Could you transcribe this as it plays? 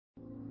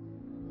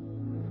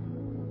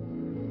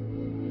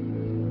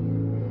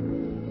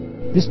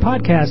This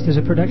podcast is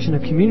a production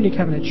of Community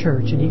Covenant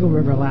Church in Eagle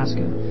River,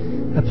 Alaska,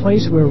 a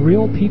place where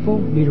real people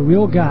meet a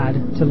real God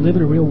to live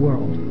in a real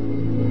world.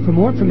 For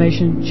more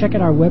information, check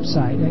out our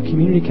website at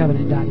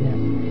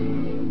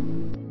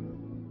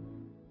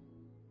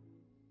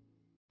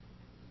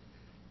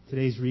communitycovenant.net.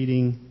 Today's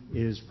reading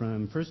is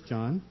from 1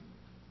 John,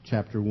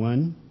 chapter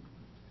 1,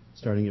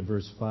 starting at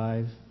verse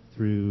 5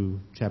 through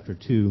chapter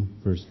 2,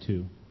 verse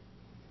 2.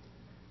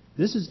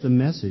 This is the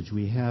message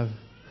we have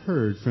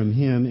heard from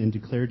him and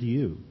declared to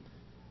you.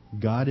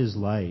 God is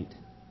light.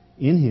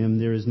 In him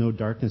there is no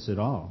darkness at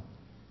all.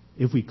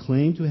 If we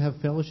claim to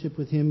have fellowship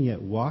with him,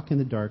 yet walk in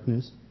the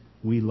darkness,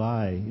 we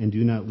lie and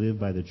do not live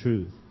by the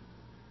truth.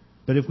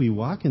 But if we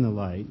walk in the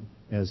light,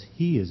 as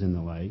he is in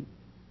the light,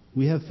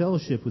 we have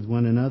fellowship with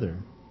one another,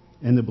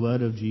 and the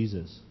blood of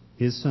Jesus,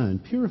 his Son,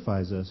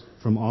 purifies us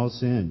from all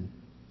sin.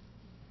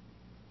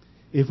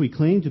 If we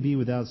claim to be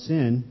without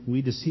sin,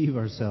 we deceive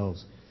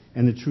ourselves,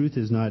 and the truth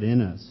is not in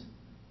us.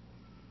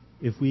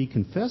 If we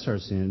confess our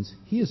sins,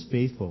 he is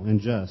faithful and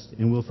just,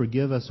 and will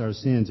forgive us our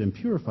sins and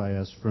purify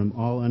us from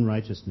all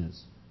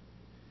unrighteousness.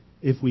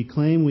 If we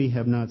claim we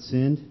have not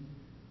sinned,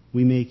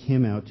 we make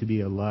him out to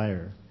be a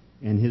liar,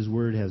 and his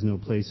word has no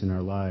place in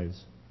our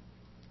lives.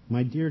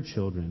 My dear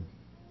children,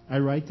 I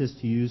write this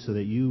to you so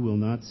that you will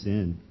not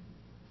sin.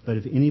 But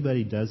if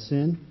anybody does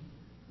sin,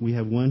 we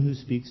have one who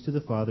speaks to the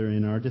Father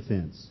in our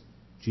defense,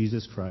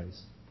 Jesus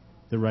Christ,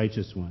 the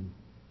righteous one.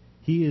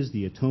 He is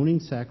the atoning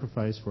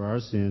sacrifice for our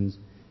sins,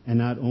 and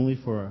not only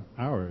for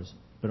ours,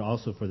 but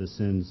also for the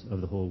sins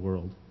of the whole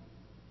world.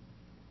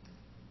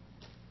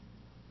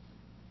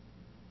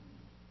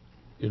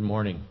 Good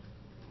morning.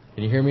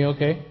 Can you hear me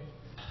okay?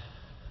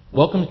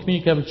 Welcome to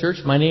Community Covenant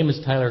Church. My name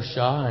is Tyler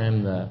Shaw. I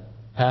am the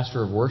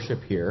pastor of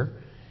worship here.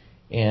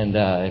 And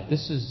if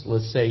this is,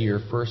 let's say,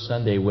 your first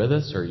Sunday with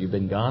us, or you've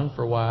been gone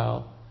for a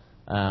while,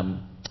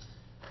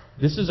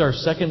 this is our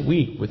second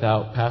week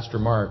without Pastor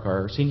Mark,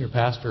 our senior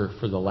pastor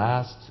for the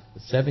last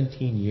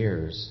 17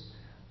 years.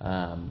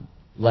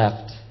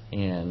 Left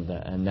and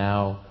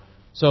now.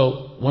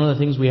 So one of the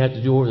things we had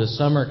to do over the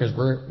summer, because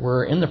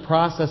we're in the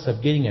process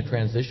of getting a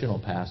transitional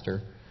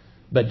pastor,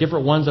 but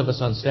different ones of us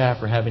on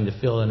staff are having to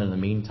fill in the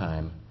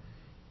meantime.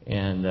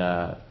 And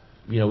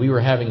we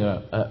were having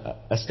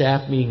a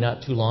staff meeting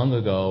not too long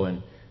ago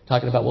and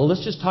talking about, well,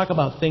 let's just talk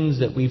about things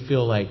that we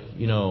feel like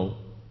we know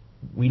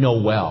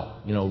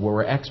well, where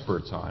we're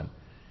experts on.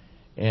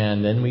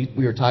 And then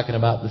we were talking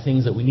about the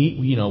things that we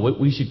need, what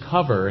we should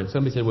cover. And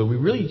somebody said, well, we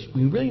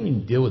really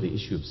need to deal with the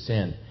issue of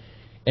sin.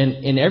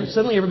 And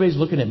suddenly everybody's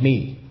looking at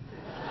me.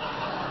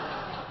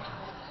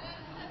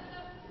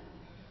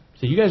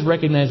 So you guys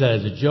recognize that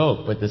as a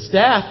joke. But the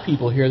staff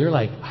people here, they're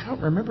like, I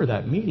don't remember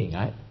that meeting.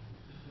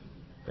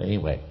 But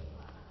anyway.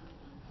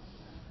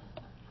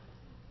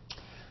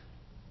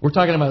 We're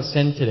talking about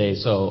sin today,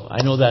 so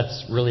I know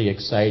that's really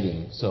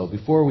exciting. So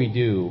before we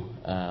do,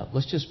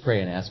 let's just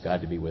pray and ask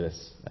God to be with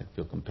us. I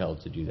feel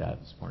compelled to do that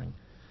this morning.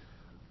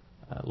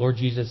 Lord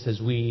Jesus,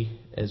 as we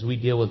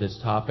deal with this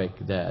topic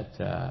that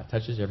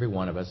touches every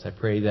one of us, I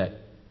pray that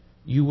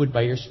you would,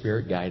 by your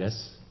Spirit, guide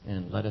us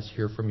and let us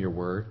hear from your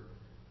word.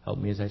 Help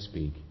me as I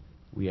speak.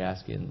 We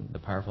ask in the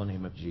powerful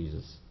name of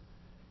Jesus.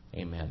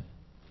 Amen.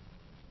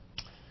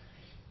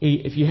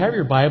 If you have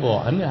your Bible,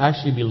 I'm going to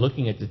actually be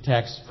looking at the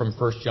text from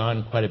 1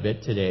 John quite a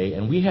bit today,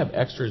 and we have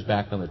extras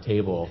back on the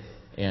table.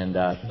 And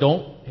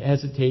don't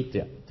hesitate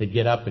to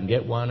get up and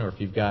get one, or if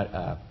you've got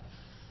a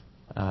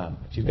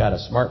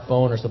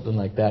smartphone or something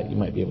like that, you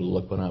might be able to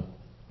look one up.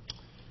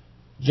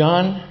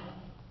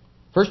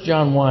 1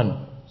 John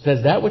 1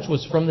 says, that which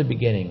was from the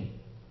beginning,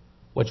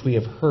 which we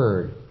have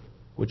heard,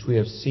 which we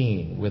have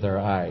seen with our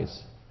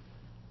eyes,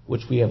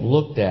 which we have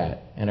looked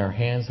at and our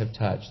hands have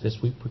touched, this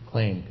we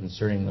proclaim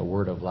concerning the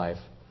word of life.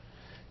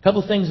 A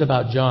couple things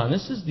about John.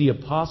 This is the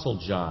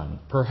Apostle John,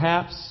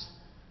 perhaps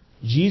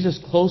Jesus'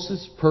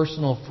 closest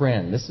personal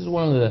friend. This is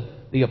one of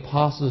the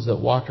apostles that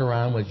walked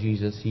around with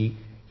Jesus. He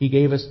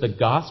gave us the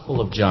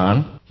Gospel of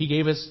John. He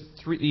gave us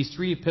these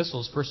three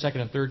epistles, 1st,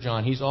 2nd, and 3rd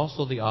John. He's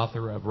also the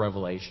author of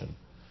Revelation.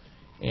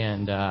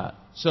 And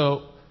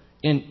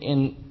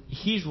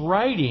he's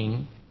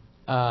writing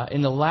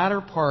in the latter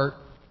part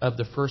of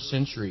the first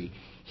century.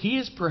 He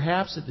is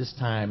perhaps at this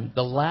time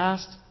the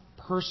last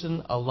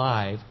person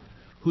alive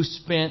who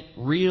spent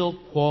real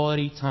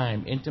quality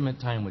time,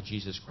 intimate time with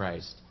Jesus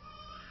Christ.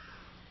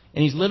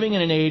 And he's living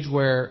in an age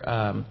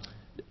where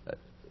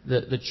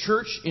the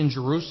church in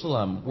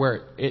Jerusalem,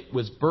 where it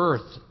was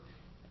birthed,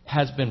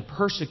 has been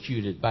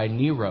persecuted by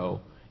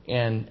Nero,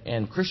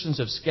 and Christians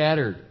have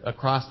scattered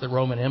across the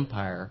Roman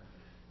Empire.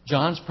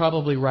 John's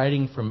probably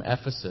writing from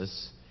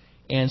Ephesus.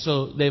 And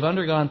so they've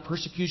undergone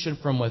persecution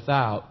from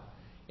without,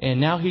 and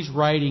now he's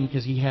writing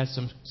because he has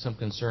some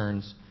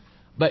concerns.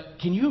 But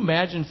can you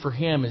imagine for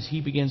him as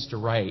he begins to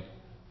write,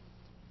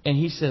 and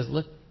he says,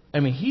 look,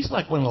 he's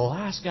like one of the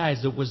last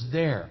guys that was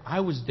there.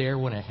 I was there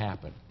when it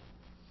happened.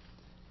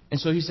 And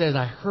so he says,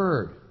 I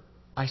heard,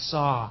 I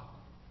saw,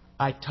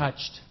 I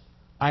touched,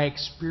 I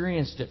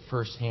experienced it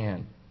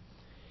firsthand.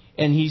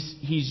 And he's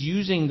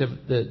using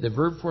the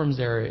verb forms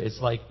there. It's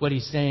like what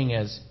he's saying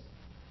is,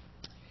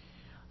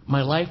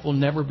 my life will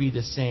never be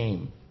the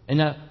same.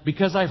 And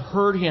because I've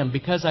heard him,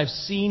 because I've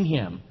seen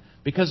him,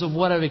 because of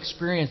what I've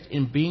experienced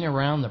in being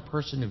around the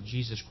person of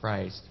Jesus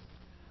Christ,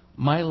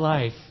 my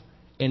life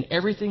and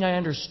everything I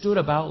understood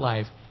about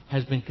life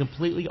has been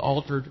completely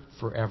altered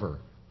forever.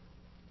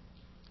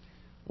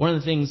 One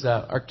of the things,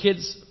 our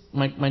kids,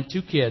 my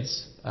two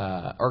kids,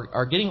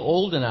 are getting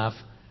old enough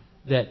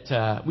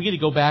that we get to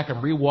go back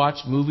and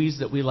rewatch movies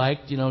that we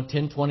liked,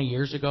 10, 20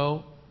 years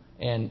ago.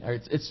 And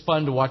it's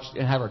fun to watch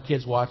and have our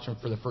kids watch them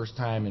for the first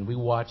time. And we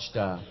watched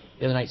the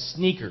other night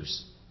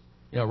Sneakers,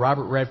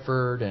 Robert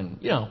Redford,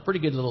 and pretty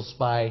good little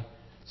spy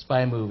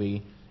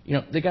movie.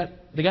 They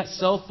got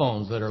cell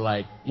phones that are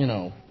like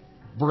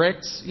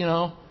bricks,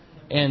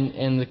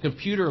 and the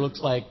computer looks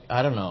like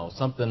I don't know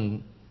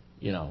something,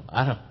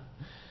 I don't.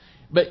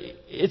 But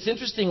it's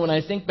interesting when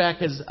I think back,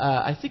 because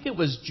I think it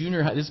was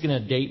junior high. This is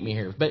going to date me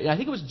here, but I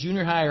think it was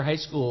junior high or high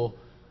school.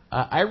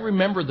 I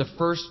remember the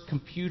first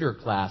computer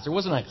class. There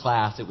wasn't a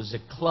class. It was a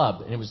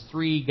club, and it was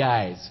 3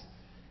 guys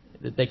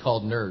that they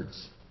called nerds.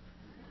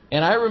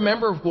 And I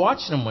remember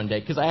watching them one day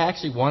because I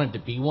actually wanted to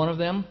be one of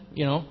them,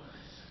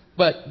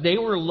 But they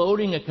were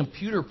loading a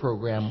computer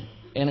program,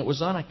 and it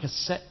was on a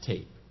cassette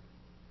tape.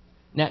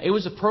 Now, it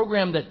was a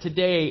program that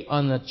today,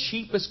 on the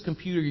cheapest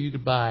computer you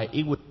could buy,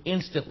 it would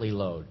instantly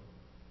load.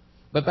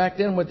 But back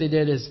then what they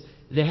did is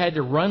they had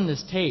to run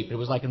this tape. It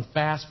was like in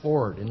fast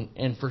forward.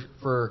 And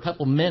for a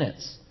couple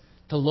minutes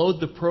to load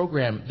the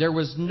program, there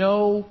was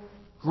no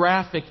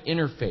graphic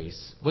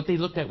interface. What they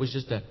looked at was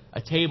just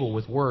a table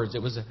with words.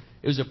 It was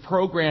a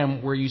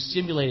program where you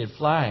simulated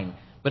flying,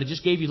 but it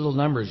just gave you little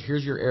numbers.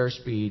 Here's your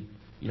airspeed.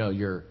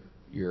 Your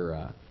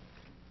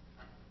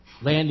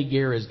landing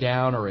gear is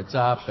down or it's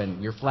up,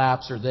 and your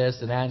flaps are this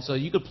and that. And so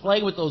you could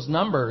play with those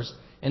numbers,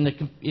 and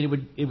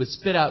it would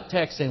spit out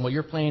text saying, well,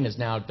 your plane is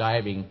now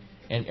diving,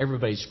 and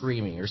everybody's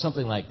screaming, or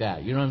something like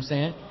that. You know what I'm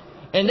saying?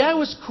 And that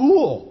was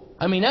cool.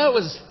 That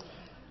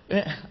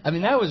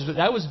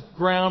was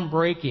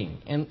groundbreaking.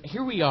 And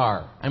here we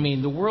are.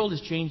 The world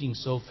is changing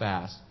so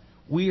fast.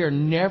 We are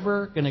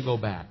never going to go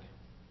back.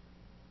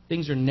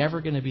 Things are never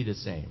going to be the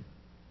same.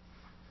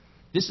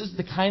 This is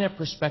the kind of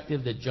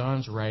perspective that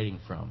John's writing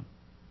from.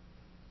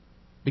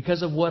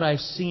 Because of what I've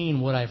seen,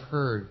 what I've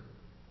heard,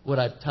 what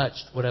I've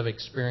touched, what I've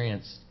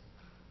experienced,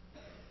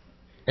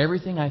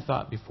 everything I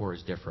thought before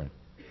is different.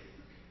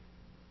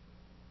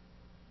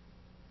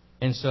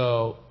 And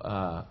so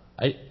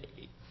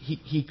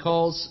he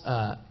calls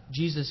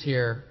Jesus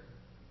here.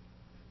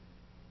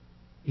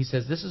 He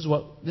says, "This is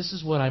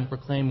what I'm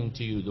proclaiming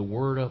to you, the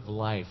word of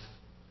life."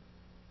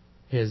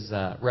 His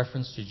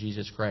reference to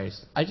Jesus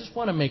Christ. I just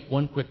want to make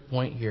one quick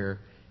point here,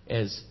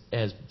 as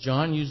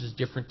John uses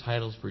different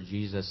titles for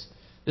Jesus.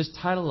 This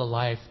title of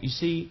life, you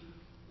see,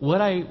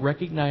 what I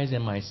recognize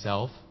in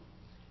myself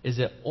is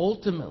that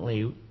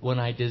ultimately, when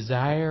I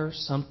desire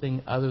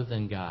something other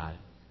than God,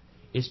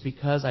 it's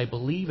because I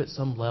believe at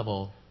some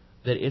level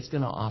that it's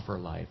going to offer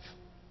life.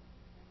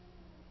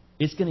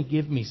 It's going to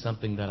give me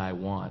something that I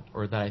want,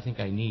 or that I think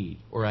I need,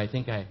 or I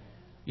think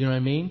you know what I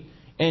mean?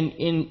 And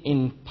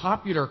in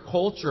popular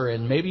culture,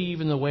 and maybe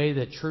even the way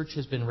that church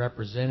has been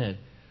represented,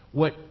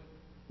 what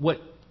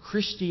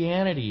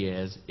Christianity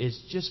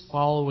is just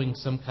following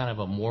some kind of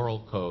a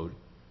moral code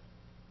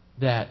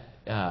that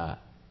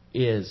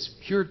is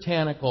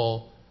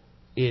puritanical,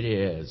 it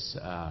is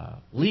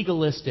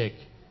legalistic,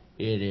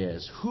 it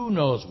is who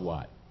knows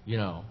what,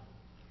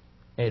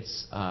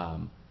 It's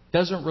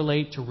doesn't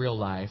relate to real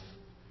life.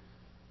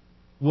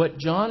 What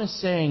John is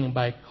saying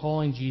by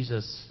calling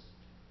Jesus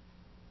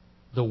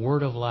the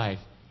word of life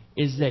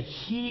is that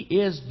he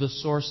is the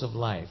source of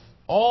life.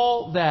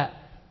 All that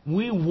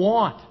we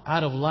want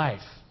out of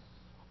life,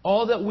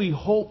 all that we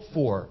hope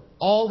for,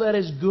 all that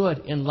is good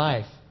in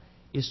life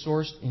is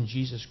sourced in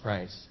Jesus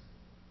Christ.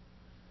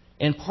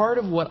 And part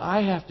of what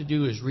I have to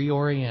do is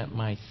reorient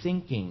my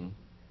thinking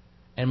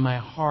and my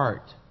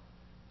heart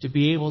to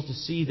be able to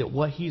see that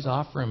what he's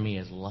offering me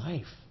is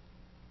life.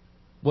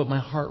 What my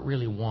heart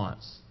really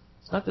wants.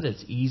 It's not that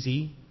it's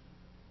easy,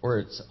 or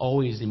it's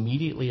always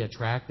immediately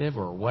attractive,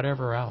 or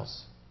whatever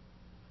else.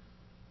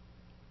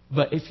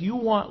 But if you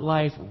want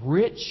life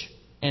rich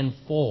and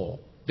full,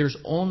 there's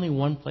only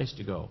one place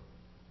to go.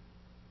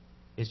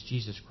 It's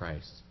Jesus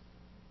Christ.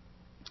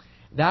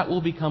 That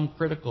will become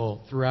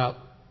critical throughout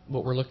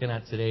what we're looking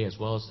at today, as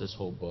well as this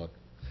whole book.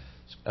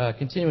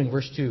 Continuing,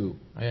 verse 2.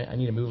 I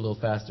need to move a little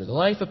faster. The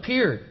life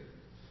appeared.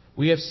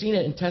 We have seen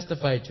it and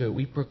testified to it.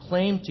 We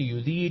proclaim to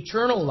you the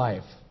eternal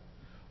life,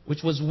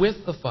 which was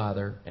with the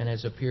Father and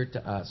has appeared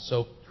to us.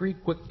 So 3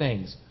 quick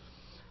things.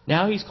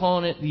 Now he's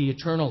calling it the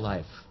eternal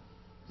life.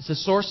 It's the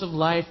source of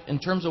life in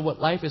terms of what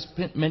life is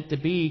meant to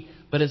be,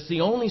 but it's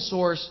the only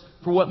source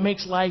for what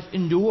makes life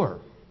endure.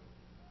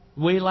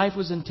 The way life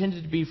was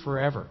intended to be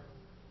forever.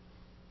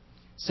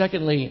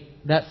 Secondly,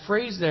 that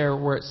phrase there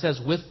where it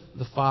says with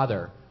the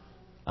Father,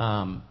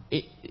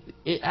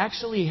 it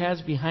actually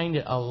has behind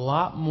it a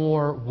lot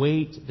more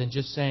weight than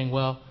just saying,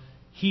 well,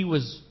 he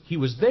was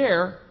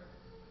there,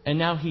 and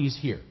now He's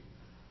here.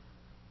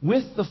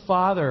 With the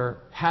Father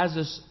has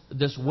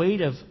this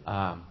weight of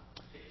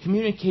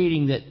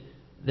communicating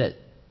that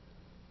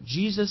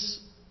Jesus,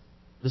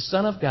 the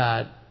Son of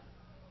God,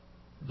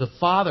 the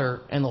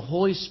Father, and the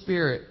Holy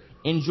Spirit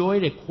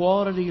enjoyed a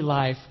quality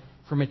life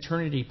from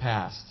eternity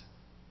past.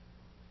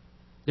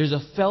 There's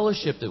a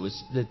fellowship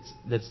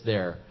that's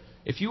there.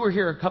 If you were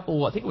here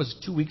I think it was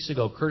 2 weeks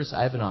ago, Curtis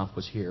Ivanov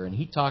was here, and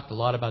he talked a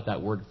lot about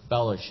that word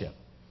fellowship.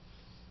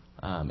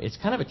 It's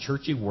kind of a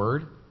churchy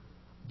word,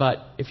 but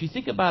if you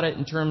think about it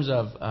in terms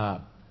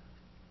of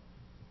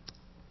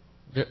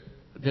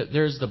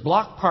there's the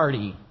block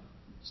party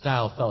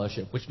style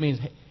fellowship, which means,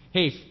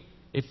 hey,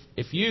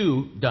 if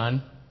you,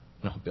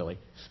 Billy,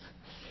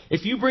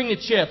 if you bring the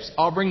chips,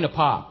 I'll bring the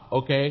pop,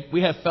 okay?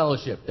 We have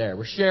fellowship there.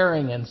 We're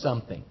sharing in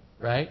something,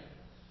 right?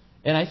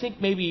 And I think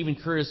maybe even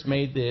Curtis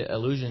made the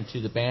allusion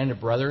to the Band of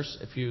Brothers.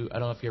 I don't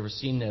know if you've ever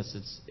seen this.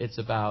 It's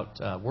about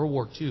World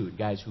War II,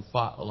 guys who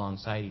fought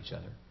alongside each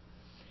other.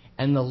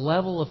 And the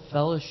level of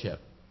fellowship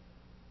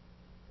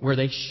where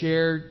they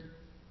shared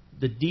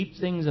the deep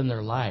things in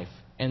their life.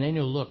 And they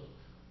knew, look,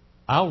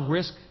 I'll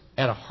risk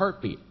at a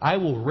heartbeat. I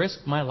will risk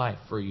my life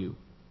for you.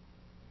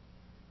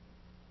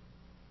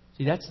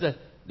 See, that's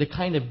the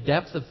kind of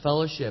depth of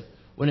fellowship.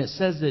 When it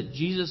says that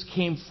Jesus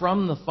came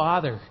from the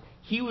Father,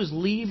 He was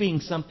leaving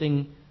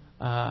something,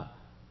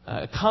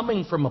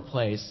 coming from a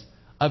place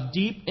of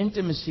deep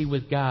intimacy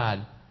with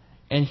God.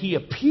 And He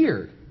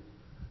appeared.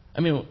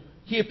 I mean,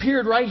 He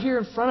appeared right here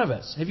in front of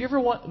us. Have you ever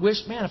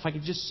wished, man, if I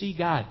could just see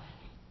God?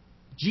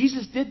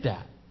 Jesus did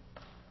that.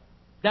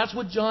 That's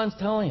what John's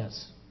telling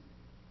us.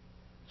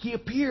 He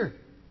appeared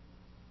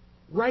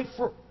right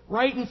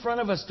in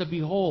front of us to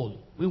behold.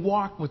 We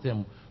walk with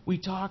Him. We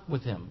talk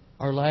with Him.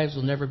 Our lives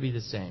will never be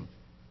the same.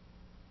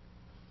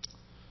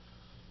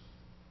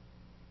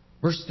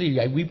 Verse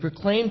 3, we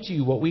proclaim to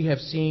you what we have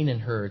seen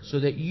and heard, so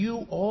that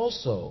you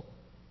also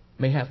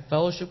may have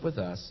fellowship with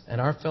us,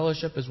 and our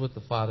fellowship is with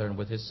the Father and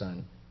with His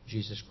Son,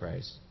 Jesus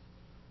Christ.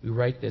 We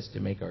write this to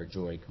make our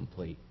joy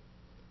complete.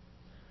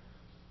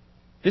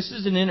 This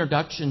is an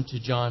introduction to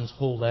John's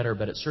whole letter,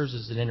 but it serves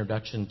as an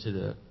introduction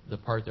to the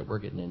part that we're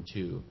getting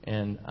into.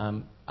 And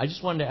I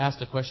just wanted to ask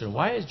the question,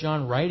 why is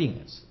John writing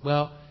this?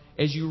 Well,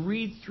 as you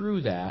read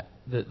through that,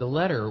 the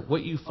letter,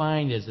 what you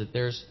find is that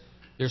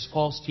there's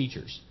false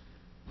teachers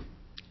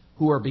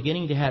who are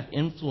beginning to have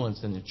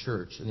influence in the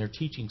church, and they're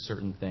teaching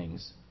certain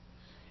things.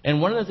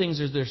 And one of the things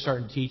that they're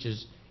starting to teach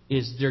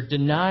is they're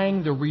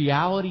denying the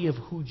reality of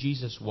who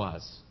Jesus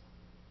was.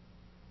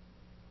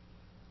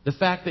 The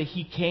fact that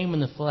He came in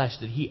the flesh,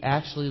 that He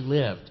actually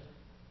lived,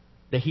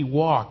 that He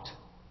walked,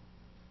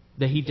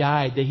 that He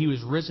died, that He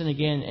was risen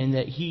again, and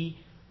that He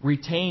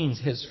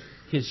retains His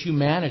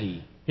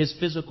humanity, His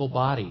physical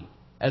body,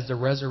 as the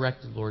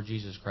resurrected Lord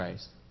Jesus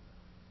Christ.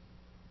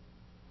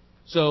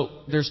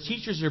 So there's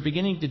teachers that are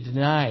beginning to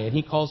deny, and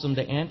he calls them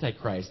the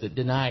Antichrist, that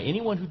deny.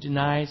 Anyone who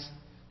denies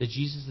that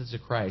Jesus is the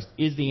Christ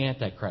is the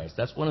Antichrist.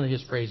 That's one of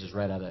his phrases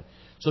right out of that.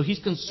 So he's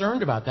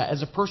concerned about that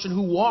as a person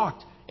who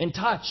walked and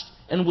touched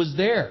and was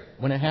there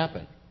when it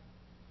happened.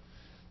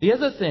 The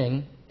other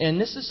thing, and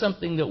this is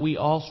something that we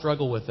all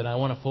struggle with, and I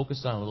want to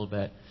focus on a little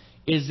bit,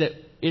 is that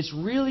it's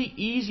really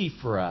easy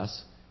for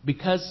us,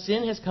 because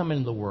sin has come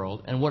into the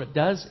world, and what it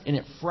does, and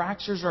it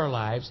fractures our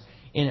lives,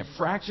 and it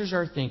fractures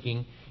our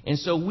thinking, and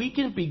so we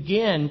can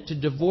begin to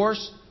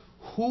divorce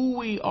who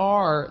we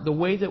are, the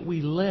way that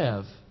we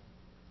live,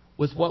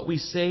 with what we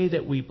say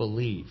that we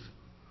believe.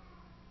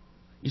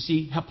 You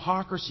see,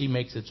 hypocrisy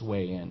makes its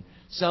way in.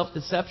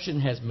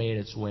 Self-deception has made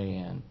its way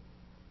in.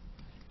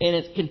 And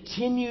it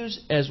continues,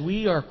 as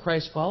we are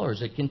Christ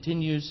followers, it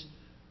continues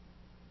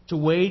to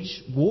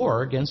wage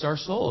war against our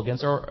soul,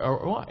 against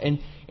our and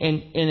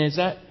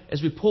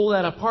as we pull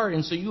that apart,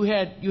 and so you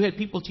had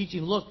people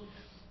teaching, look,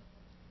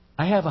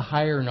 I have a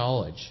higher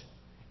knowledge.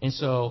 And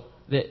so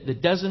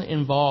that doesn't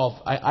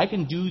involve, I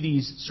can do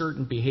these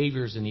certain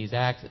behaviors and these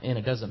acts, and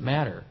it doesn't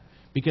matter.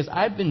 Because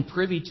I've been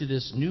privy to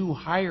this new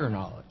higher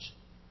knowledge.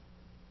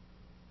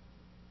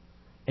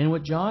 And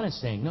what John is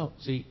saying, no,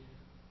 see,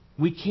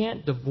 we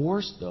can't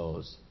divorce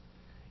those.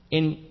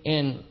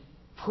 And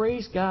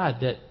praise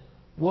God that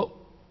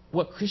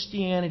what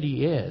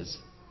Christianity is,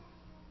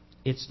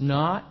 it's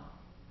not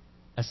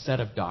a set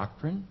of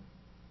doctrine,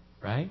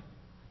 right?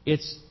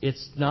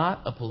 It's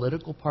not a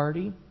political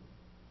party.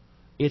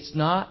 It's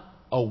not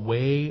a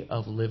way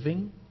of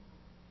living.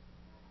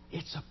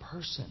 It's a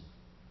person.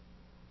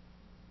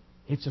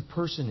 It's a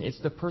person. It's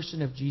the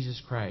person of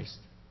Jesus Christ.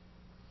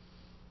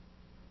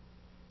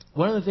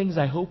 One of the things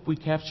I hope we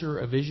capture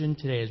a vision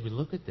today as we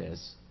look at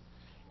this,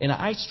 and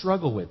I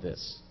struggle with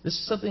this. This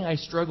is something I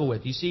struggle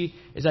with. You see,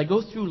 as I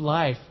go through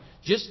life,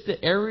 just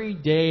the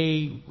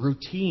everyday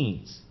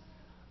routines,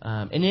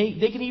 and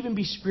they can even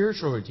be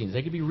spiritual routines.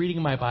 They could be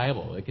reading my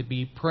Bible. It could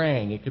be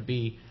praying. It could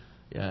be,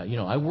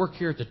 I work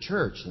here at the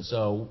church, and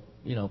so,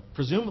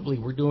 presumably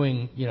we're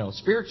doing,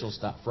 spiritual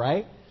stuff,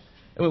 right?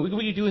 I mean, we could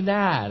be doing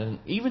that, and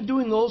even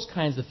doing those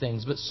kinds of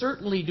things, but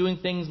certainly doing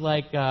things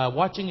like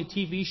watching a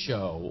TV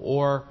show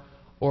or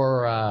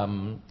or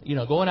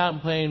going out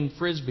and playing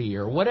Frisbee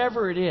or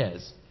whatever it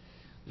is,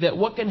 that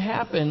what can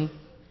happen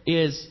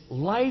is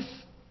life,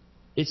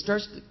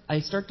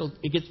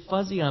 it gets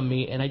fuzzy on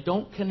me, and I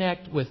don't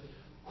connect with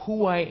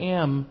who I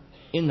am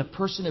in the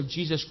person of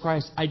Jesus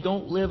Christ. I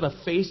don't live a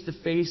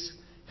face-to-face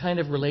kind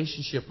of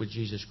relationship with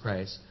Jesus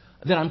Christ.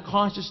 That I'm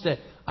conscious that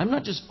I'm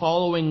not just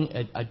following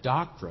a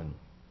doctrine.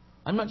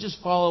 I'm not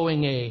just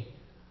following a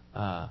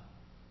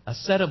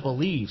set of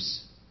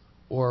beliefs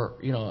or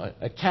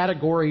a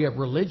category of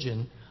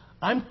religion.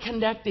 I'm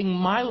connecting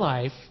my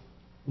life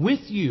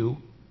with you.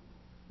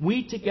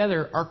 We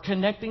together are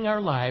connecting our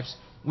lives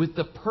with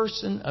the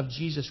person of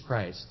Jesus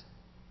Christ.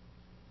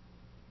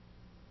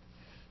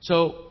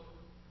 So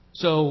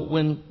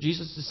when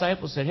Jesus'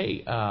 disciples said,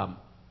 "Hey,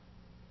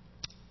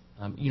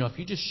 if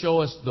you just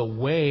show us the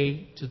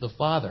way to the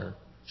Father,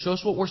 show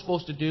us what we're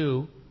supposed to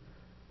do,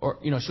 or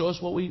show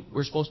us what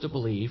we're supposed to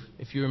believe."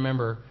 If you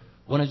remember,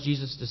 one of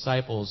Jesus'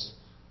 disciples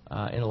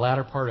in the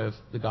latter part of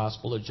the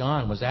Gospel of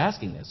John was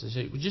asking this. He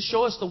said, "Just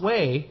show us the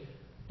way,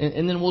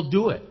 and then we'll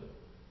do it."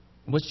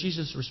 What's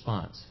Jesus'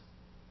 response?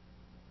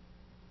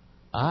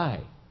 I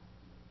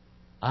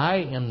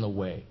am the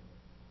way.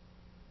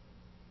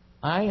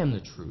 I am the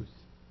truth.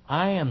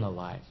 I am the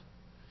life.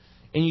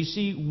 And you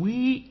see,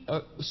 we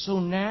so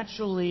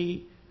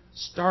naturally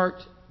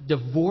start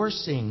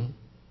divorcing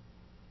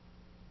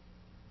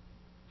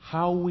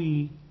how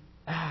we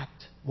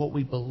act, what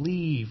we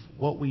believe,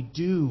 what we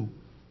do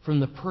from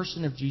the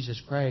person of Jesus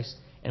Christ,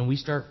 and we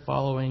start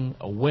following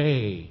a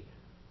way,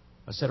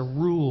 a set of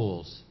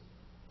rules,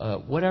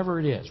 whatever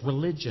it is,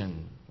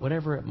 religion,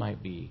 whatever it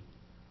might be.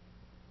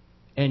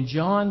 And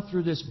John,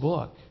 through this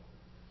book,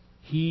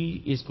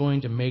 he is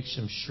going to make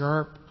some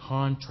sharp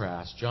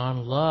contrasts.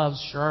 John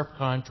loves sharp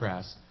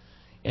contrasts.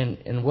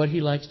 And what he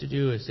likes to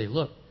do is say,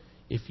 look,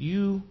 if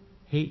you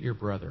hate your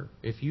brother,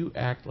 if you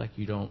act like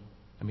you don't,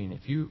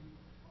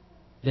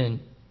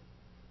 then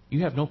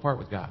you have no part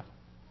with God.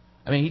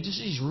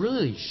 He's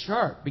really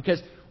sharp,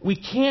 because we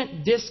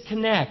can't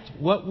disconnect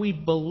what we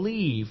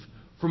believe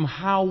from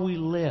how we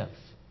live.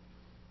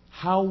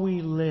 How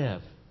we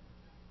live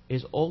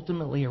is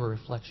ultimately a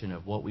reflection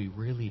of what we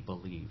really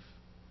believe.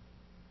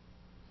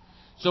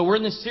 So we're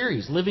in this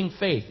series, Living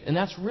Faith, and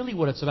that's really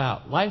what it's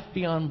about. Life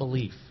beyond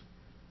belief.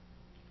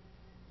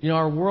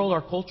 Our world,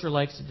 our culture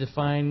likes to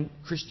define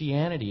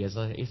Christianity as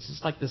it's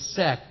just like the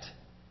sect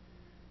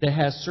that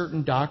has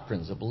certain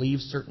doctrines, that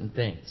believes certain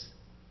things.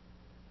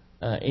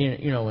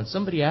 When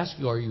somebody asks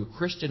you, "Are you a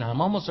Christian?" I'm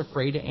almost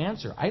afraid to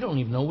answer. I don't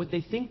even know what they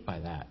think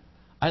by that.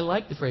 I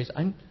like the phrase,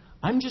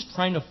 I'm just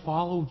trying to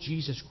follow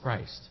Jesus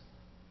Christ.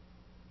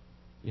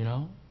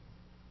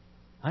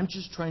 I'm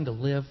just trying to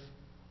live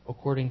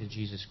according to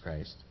Jesus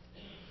Christ.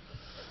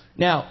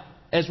 Now,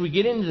 as we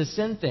get into the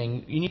sin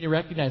thing, you need to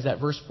recognize that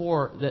verse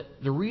 4,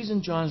 that the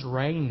reason John's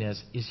writing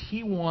this is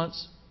he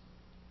wants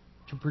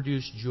to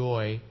produce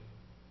joy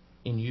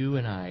in you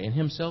and I, in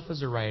himself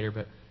as a writer,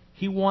 but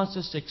he wants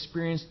us to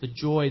experience the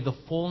joy, the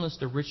fullness,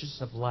 the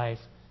richness of life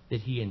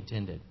that he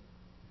intended.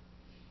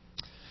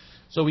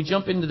 So we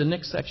jump into the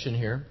next section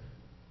here.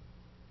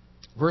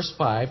 Verse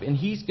 5, and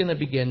he's going to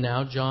begin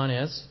now, John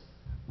is,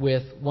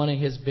 with one of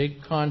his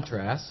big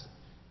contrasts,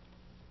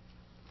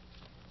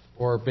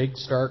 or big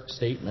stark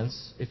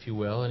statements, if you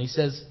will. And he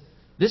says,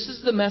 "This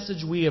is the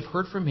message we have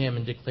heard from him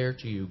and declare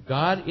to you.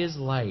 God is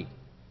light.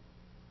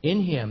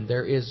 In him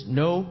there is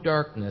no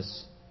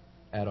darkness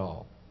at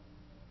all."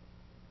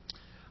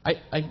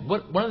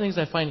 One of the things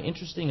I find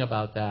interesting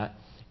about that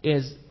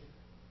is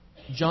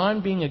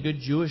John, being a good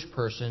Jewish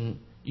person,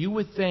 you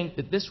would think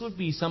that this would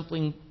be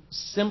something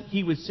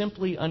he would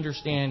simply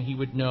understand, he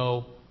would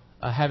know,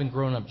 having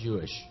grown up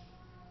Jewish.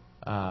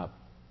 That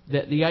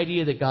the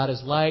idea that God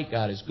is light,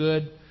 God is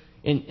good,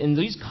 and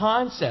these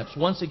concepts,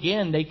 once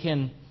again, we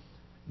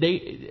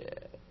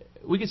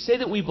could say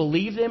that we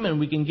believe them and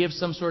we can give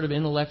some sort of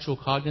intellectual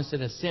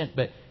cognizant assent,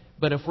 but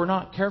if we're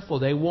not careful,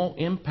 they won't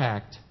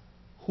impact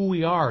who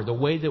we are, the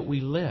way that we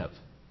live.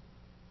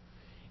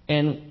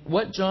 And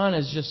what John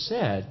has just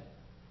said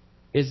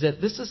is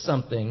that this is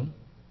something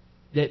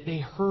that they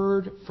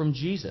heard from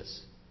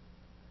Jesus.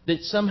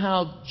 That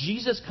somehow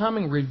Jesus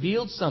coming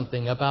revealed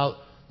something about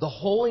the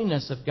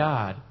holiness of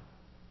God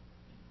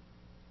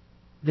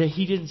that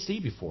he didn't see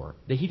before,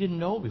 that he didn't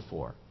know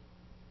before,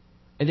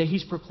 and that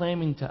he's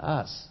proclaiming to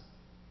us.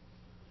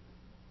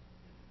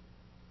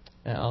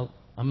 And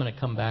I'm going to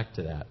come back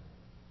to that.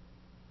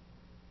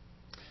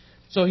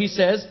 So he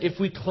says, if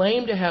we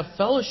claim to have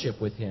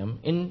fellowship with him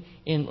in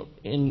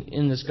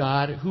this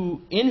God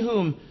in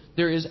whom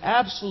there is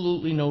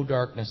absolutely no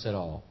darkness at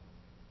all.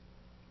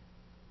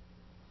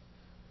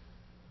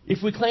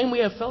 If we claim we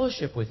have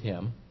fellowship with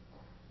him,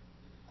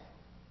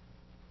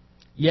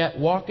 yet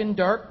walk in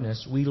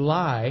darkness, we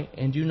lie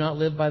and do not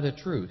live by the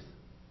truth.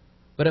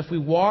 But if we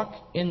walk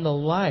in the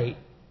light,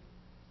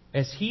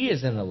 as he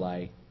is in the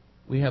light,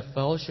 we have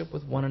fellowship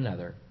with one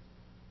another,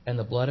 and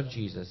the blood of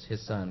Jesus,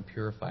 his Son,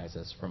 purifies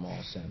us from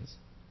all sins.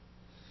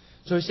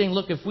 So he's saying,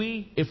 look, if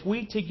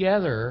we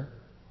together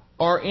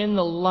are in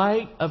the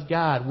light of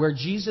God, where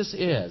Jesus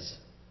is,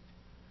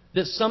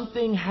 that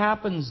something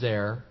happens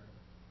there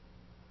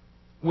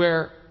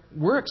where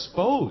we're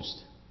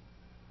exposed.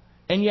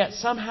 And yet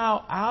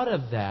somehow out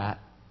of that,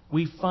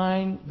 we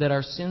find that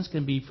our sins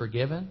can be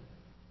forgiven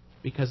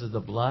because of the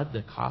blood,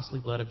 the costly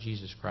blood of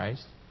Jesus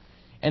Christ.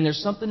 And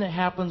there's something that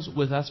happens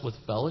with us with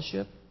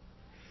fellowship.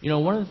 You know,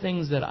 one of the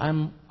things that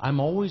I'm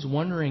always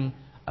wondering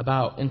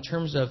about in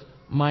terms of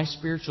my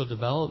spiritual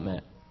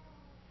development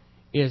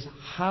is,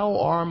 how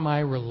are my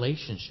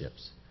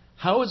relationships?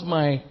 How is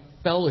my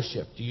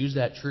fellowship, to use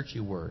that churchy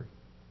word?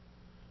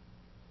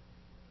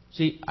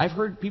 See, I've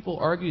heard people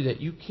argue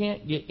that you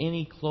can't get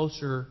any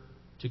closer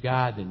to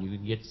God than you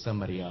can get to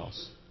somebody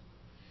else.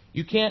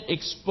 You can't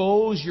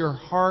expose your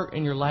heart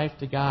and your life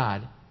to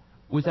God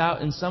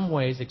without, in some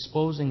ways,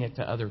 exposing it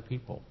to other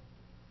people.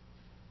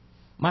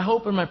 My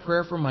hope and my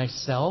prayer for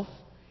myself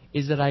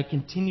is that I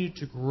continue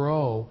to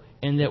grow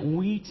and that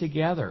we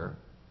together,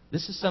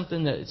 this is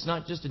something that it's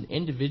not just an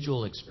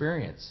individual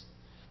experience,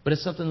 but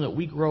it's something that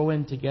we grow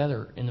in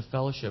together in the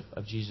fellowship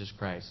of Jesus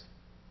Christ.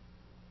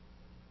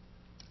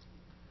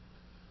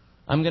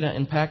 I'm going to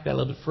unpack that a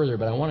little bit further,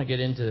 but I want to get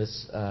into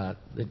this,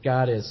 that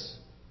God is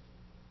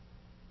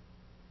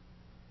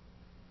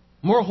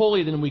more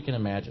holy than we can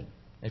imagine,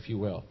 if you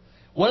will.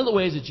 One of the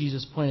ways that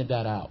Jesus pointed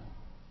that out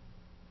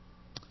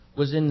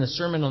was in the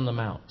Sermon on the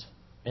Mount.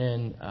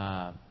 And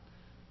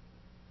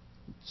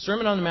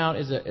Sermon on the Mount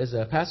is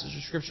a passage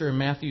of Scripture in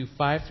Matthew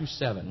 5 through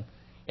 7.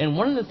 And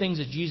one of the things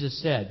that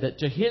Jesus said, that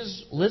to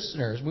His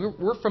listeners,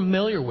 we're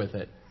familiar with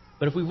it,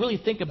 but if we really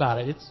think about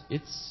it,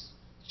 it's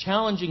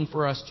challenging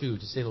for us too,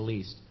 to say the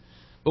least.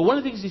 But one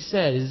of the things He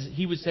said is,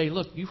 He would say,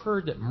 look, you've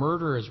heard that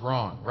murder is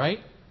wrong, right?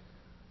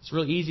 It's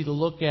really easy to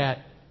look at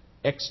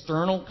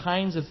external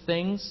kinds of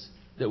things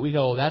that we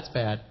go, oh, that's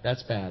bad,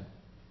 that's bad.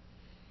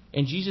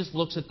 And Jesus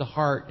looks at the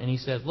heart and He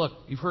says, look,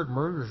 you've heard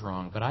murder is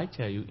wrong, but I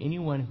tell you,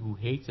 anyone who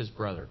hates his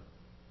brother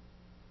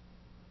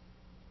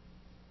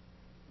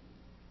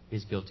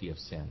is guilty of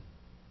sin.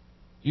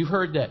 You've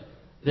heard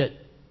that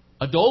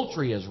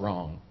adultery is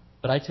wrong,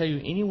 but I tell you,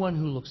 anyone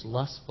who looks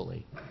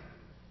lustfully,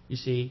 you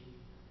see.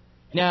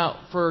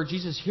 Now, for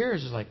Jesus'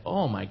 hearers, it's like,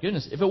 oh my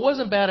goodness, if it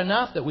wasn't bad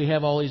enough that we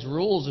have all these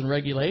rules and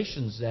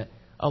regulations that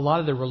a lot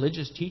of the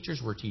religious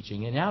teachers were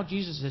teaching, and now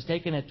Jesus has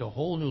taken it to a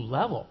whole new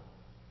level.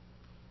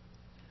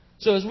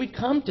 So as we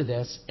come to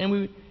this, and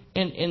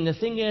the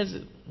thing is,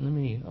 I'm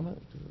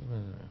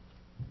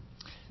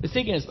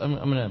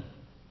going to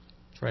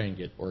try and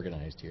get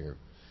organized here.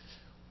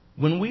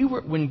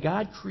 When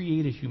God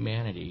created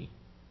humanity,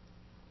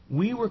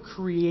 we were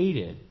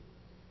created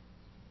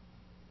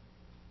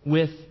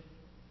with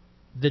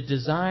the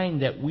design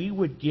that we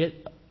would get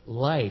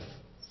life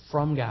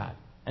from God.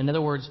 In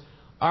other words,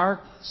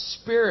 our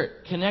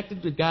spirit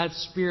connected to God's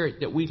Spirit,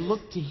 that we look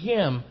to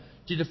Him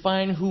to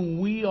define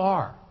who we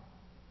are.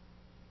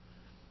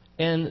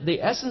 And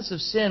the essence of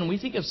sin, we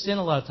think of sin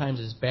a lot of times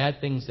as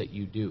bad things that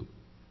you do.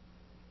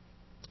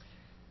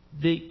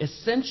 The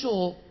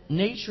essential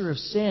nature of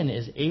sin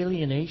is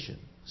alienation,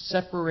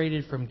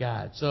 separated from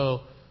God.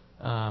 So,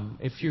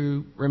 if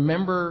you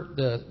remember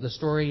the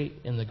story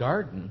in the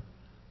garden,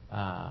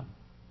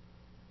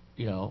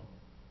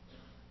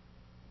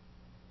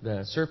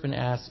 the serpent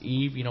asked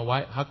Eve,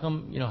 how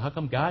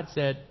come God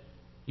said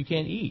you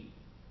can't eat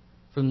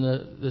from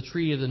the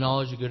tree of the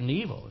knowledge of good and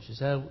evil? She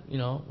said,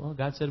 well,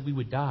 God said we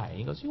would die. And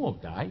He goes, you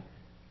won't die.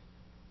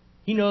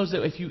 He knows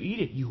that if you eat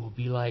it, you will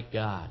be like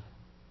God.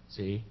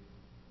 See?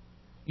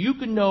 You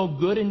can know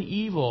good and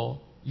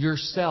evil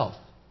yourself.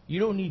 You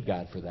don't need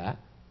God for that.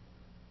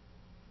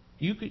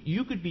 You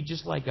could be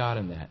just like God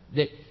in that.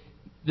 That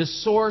the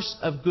source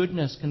of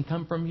goodness can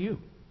come from you.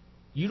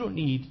 You don't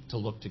need to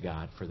look to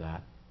God for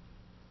that.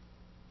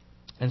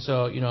 And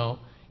so,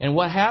 and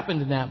what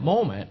happened in that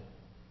moment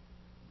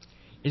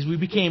is we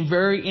became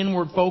very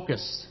inward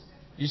focused.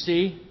 You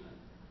see?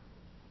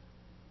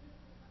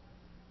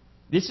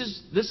 This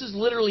is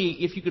literally,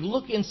 if you could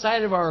look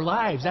inside of our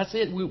lives, that's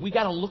it. We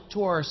got to look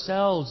to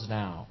ourselves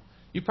now.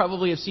 You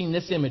probably have seen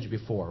this image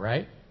before,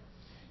 right?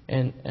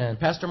 And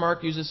Pastor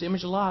Mark used this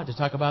image a lot to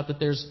talk about that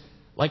there's,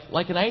 like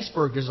an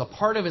iceberg, there's a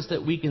part of us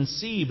that we can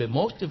see, but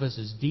most of us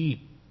is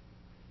deep.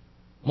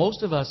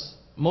 Most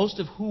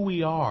of who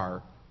we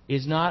are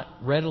is not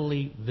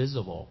readily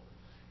visible.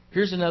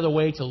 Here's another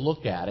way to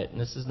look at it,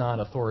 and this is not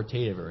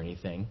authoritative or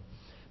anything.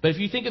 But if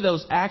you think of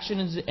those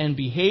actions and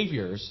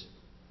behaviors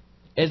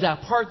as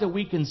that part that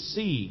we can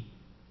see,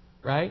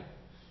 right?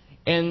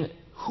 And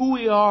who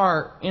we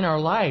are in our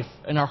life,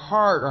 in our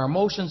heart, our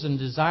emotions and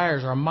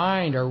desires, our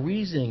mind, our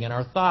reasoning and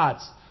our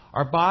thoughts,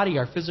 our body,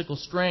 our physical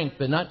strength,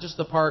 but not just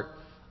the part,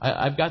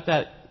 I've got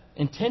that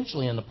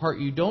intentionally on the part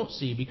you don't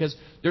see, because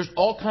there's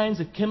all kinds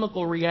of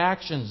chemical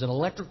reactions and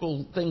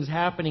electrical things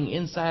happening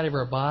inside of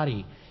our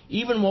body.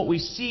 Even what we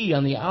see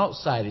on the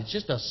outside, it's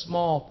just a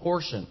small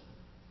portion.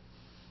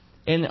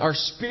 And our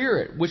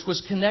spirit, which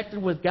was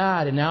connected with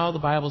God, and now the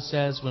Bible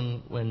says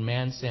when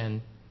man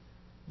sinned,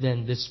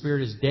 then the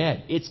spirit is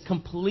dead. It's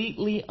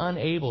completely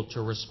unable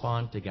to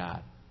respond to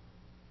God.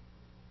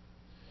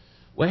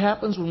 What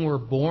happens when we're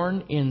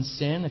born in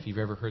sin, if you've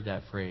ever heard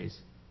that phrase,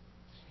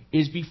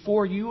 is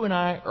before you and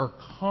I are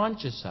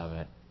conscious of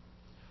it,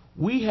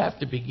 we have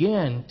to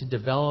begin to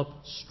develop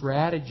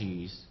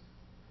strategies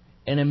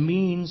and a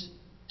means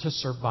to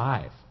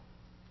survive,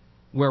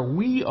 where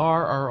we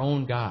are our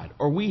own God,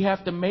 or we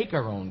have to make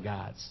our own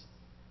gods.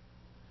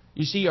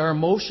 You see, our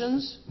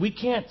emotions, we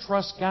can't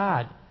trust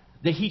God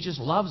that He just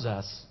loves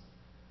us.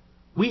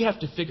 We have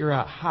to figure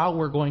out how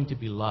we're going to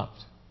be loved.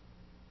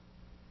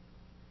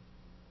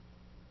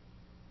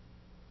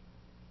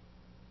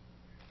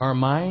 Our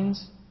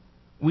minds,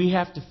 we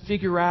have to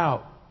figure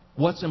out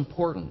what's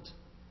important.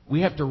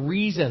 We have to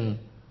reason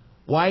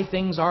why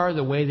things are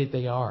the way that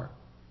they are.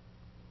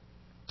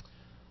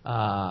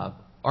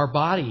 Our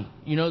body,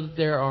 you know that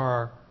there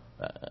are,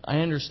 I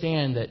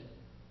understand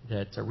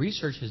that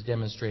research has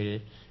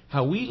demonstrated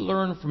how we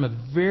learn from a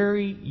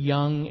very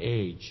young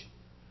age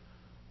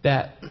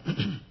that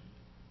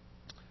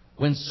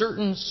when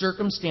certain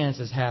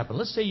circumstances happen,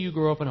 let's say you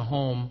grow up in a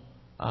home,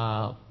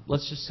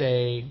 let's just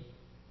say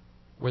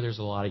where there's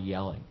a lot of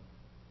yelling.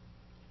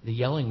 The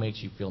yelling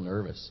makes you feel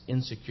nervous,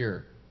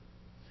 insecure.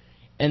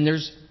 And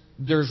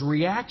there's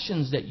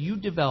reactions that you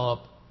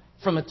develop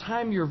from the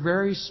time you're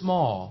very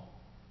small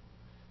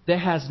that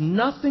has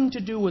nothing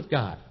to do with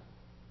God.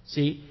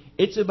 See,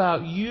 it's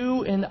about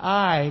you and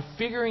I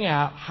figuring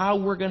out how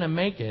we're going to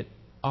make it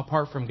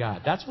apart from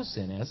God. That's what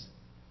sin is.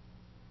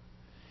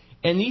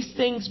 And these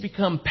things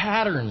become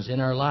patterns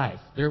in our life.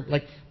 They're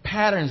like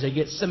patterns. They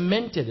get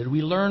cemented. And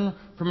we learn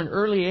from an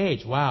early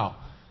age, wow,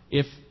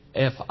 if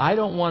I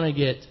don't want to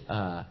get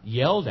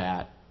yelled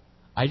at,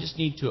 I just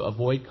need to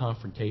avoid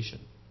confrontation.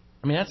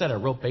 I mean, that's at a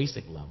real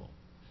basic level.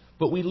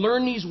 But we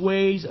learn these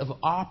ways of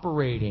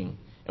operating,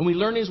 and we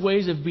learn these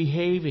ways of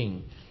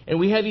behaving, and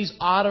we have these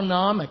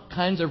autonomic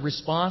kinds of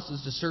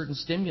responses to certain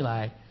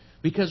stimuli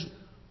because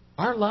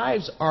our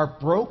lives are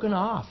broken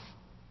off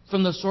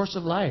from the source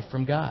of life,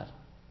 from God.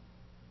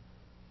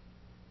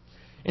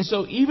 And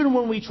so even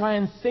when we try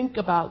and think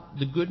about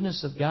the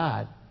goodness of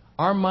God,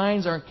 our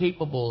minds aren't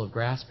capable of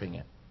grasping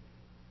it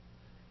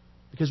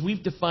because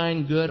we've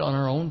defined good on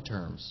our own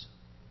terms.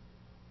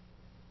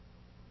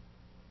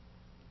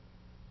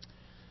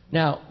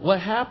 Now, what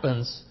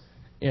happens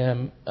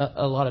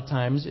a lot of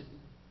times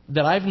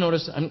that I've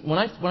noticed, when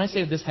I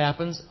say this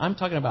happens, I'm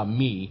talking about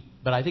me,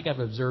 but I think I've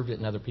observed it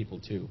in other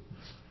people too.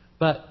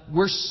 But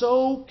we're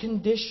so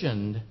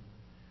conditioned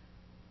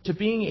to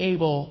being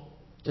able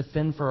to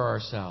fend for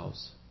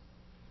ourselves.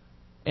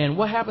 And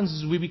what happens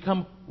is we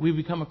become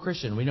a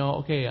Christian. We know,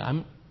 okay,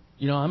 I'm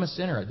a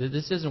sinner.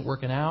 This isn't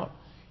working out.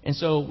 And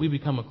so we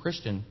become a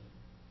Christian.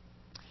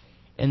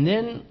 And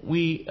then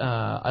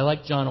I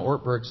like John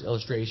Ortberg's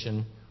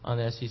illustration on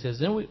this. He says,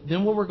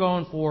 then what we're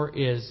going for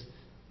is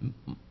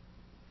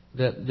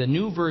the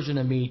new version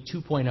of me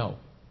 2.0. You know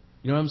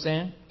what I'm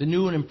saying? The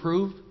new and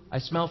improved. I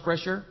smell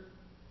fresher.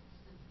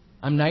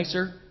 I'm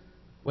nicer.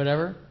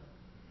 Whatever.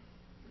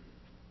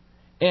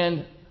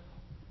 And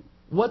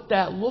what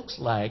that looks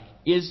like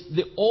is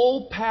the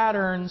old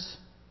patterns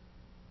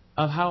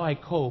of how I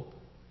cope,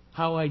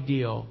 how I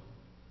deal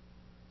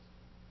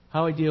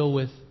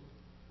with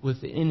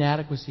the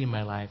inadequacy in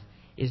my life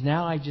is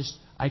now I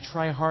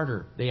try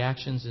harder, the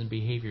actions and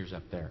behaviors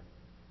up there.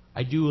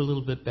 I do a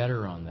little bit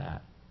better on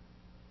that.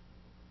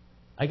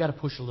 I got to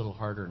push a little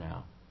harder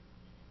now.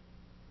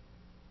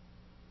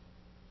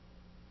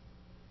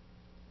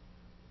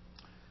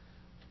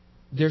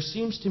 There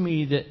seems to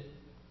me that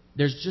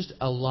there's just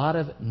a lot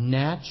of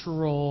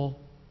natural,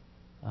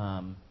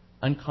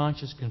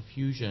 unconscious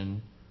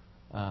confusion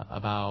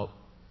about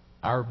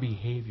our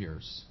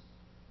behaviors.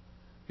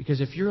 Because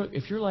if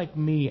you're like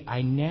me,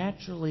 I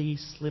naturally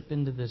slip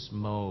into this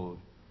mode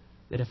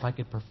that if I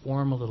could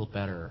perform a little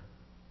better,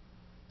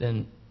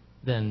 then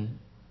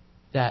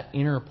that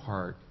inner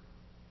part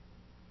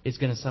is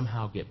going to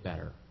somehow get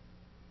better.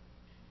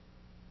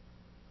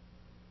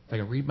 If I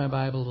can read my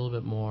Bible a little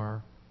bit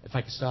more, if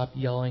I can stop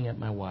yelling at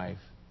my wife,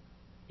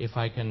 if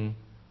I can,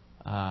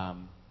 go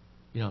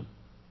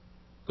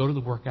to the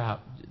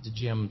workout, the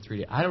gym 3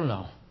 days. I don't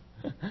know.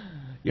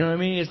 You know what I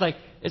mean? It's like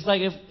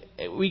if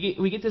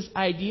we get this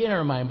idea in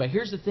our mind, but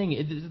here's the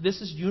thing: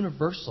 this is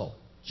universal.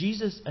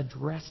 Jesus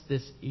addressed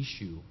this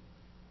issue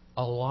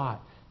a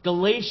lot.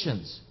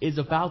 Galatians is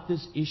about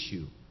this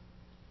issue.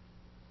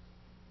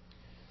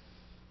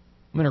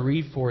 I'm going to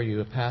read for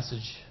you a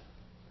passage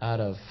out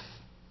of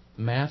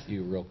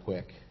Matthew real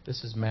quick.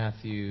 This is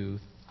Matthew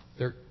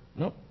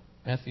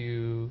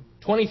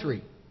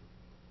 23.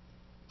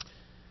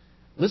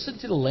 Listen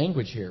to the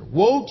language here.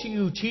 Woe to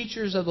you,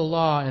 teachers of the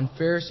law and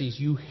Pharisees,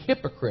 you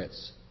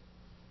hypocrites!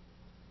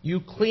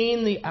 You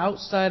clean the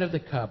outside of the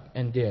cup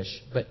and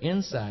dish, but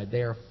inside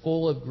they are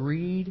full of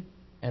greed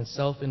and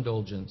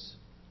self-indulgence.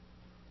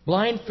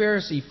 Blind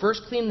Pharisee,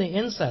 first clean the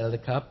inside of the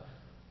cup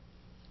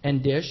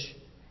and dish,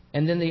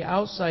 and then the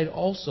outside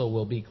also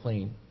will be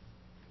clean.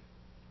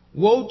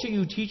 Woe to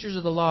you, teachers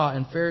of the law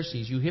and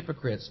Pharisees, you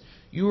hypocrites!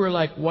 You are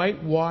like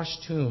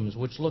whitewashed tombs,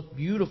 which look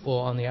beautiful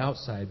on the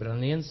outside, but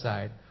on the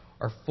inside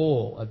are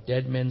full of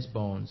dead men's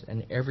bones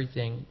and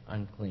everything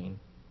unclean.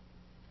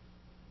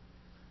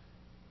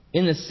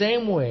 In the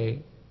same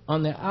way,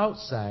 On the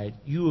outside,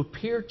 you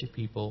appear to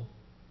people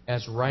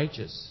as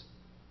righteous,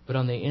 but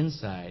on the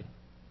inside,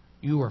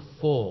 you are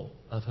full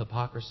of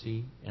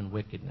hypocrisy and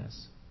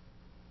wickedness.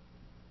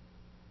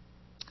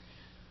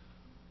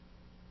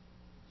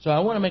 So I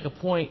want to make a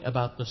point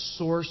about the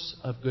source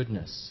of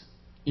goodness.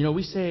 You know,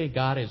 we say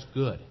God is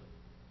good.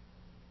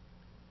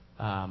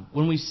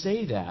 When we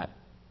say that,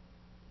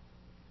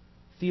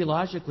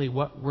 theologically,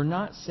 what we're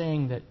not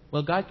saying that,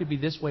 well, God could be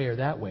this way or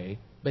that way,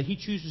 but He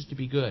chooses to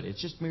be good.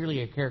 It's just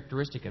merely a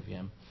characteristic of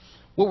Him.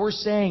 What we're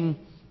saying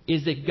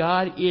is that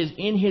God is,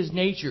 in His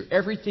nature,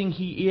 everything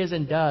He is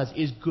and does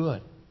is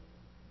good.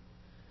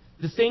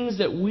 The things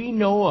that we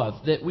know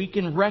of, that we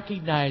can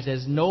recognize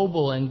as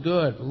noble and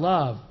good,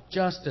 love,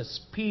 justice,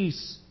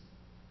 peace,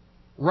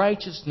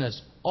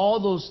 righteousness, all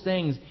those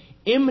things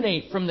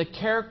emanate from the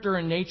character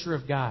and nature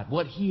of God,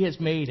 what He has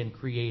made and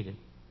created.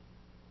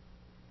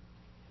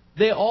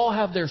 They all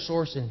have their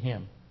source in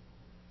Him.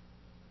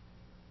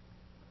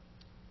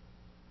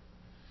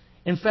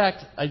 In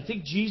fact, I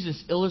think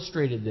Jesus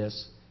illustrated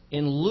this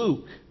in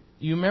Luke.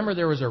 You remember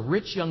there was a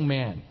rich young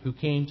man who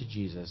came to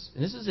Jesus.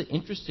 And this is an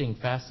interesting,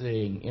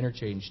 fascinating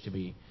interchange to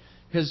me.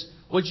 Because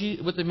what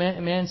the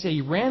man said,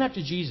 he ran up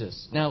to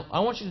Jesus. Now,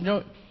 I want you to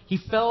know, he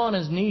fell on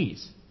his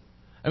knees.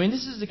 I mean,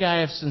 this is a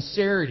guy of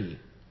sincerity.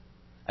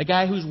 A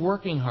guy who's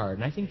working hard.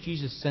 And I think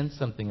Jesus sensed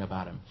something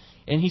about him.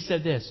 And he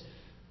said this,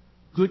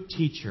 "Good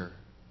teacher,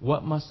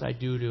 what must I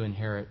do to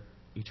inherit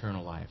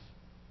eternal life?"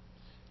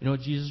 You know what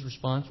Jesus'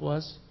 response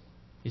was?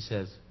 He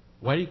says,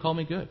 "Why do you call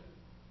me good?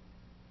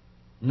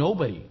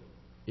 Nobody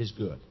is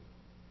good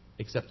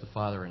except the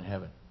Father in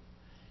heaven."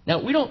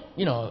 Now, we don't,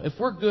 if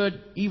we're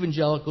good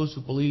evangelicals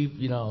who believe,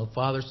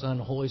 Father, Son,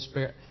 Holy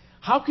Spirit,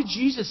 how could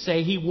Jesus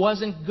say He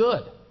wasn't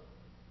good?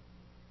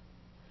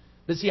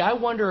 But see, I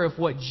wonder if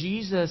what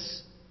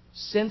Jesus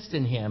sensed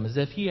in him is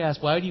if He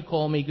asked, "Why do you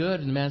call me good?"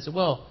 And the man said,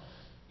 "Well,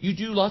 you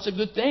do lots of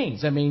good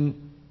things. I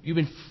mean, you've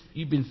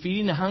been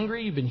feeding the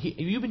hungry.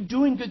 You've been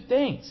doing good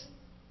things."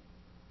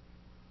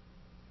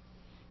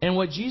 And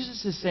what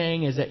Jesus is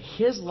saying is that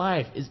His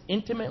life is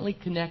intimately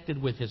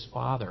connected with His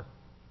Father,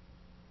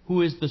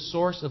 who is the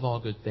source of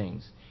all good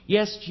things.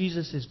 Yes,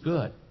 Jesus is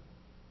good.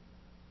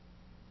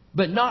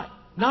 But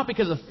not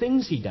because of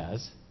things He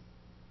does.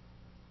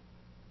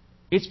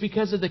 It's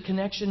because of the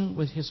connection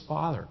with His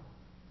Father.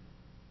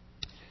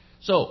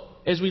 So,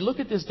 as we look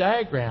at this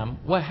diagram,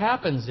 what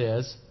happens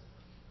is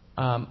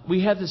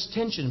we have this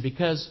tension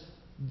because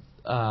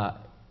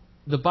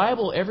the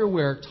Bible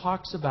everywhere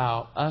talks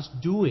about us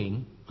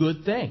doing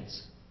good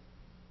things.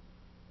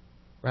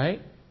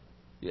 Right?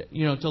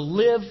 To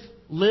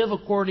live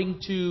according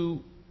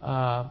to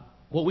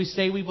what we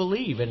say we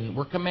believe. And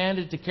we're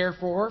commanded to care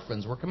for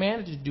orphans. We're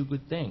commanded to do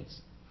good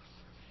things.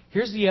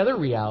 Here's the other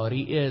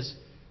reality is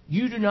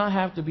you do not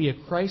have to be a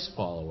Christ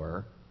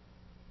follower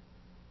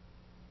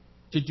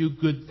to do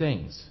good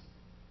things,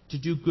 to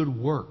do good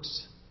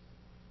works.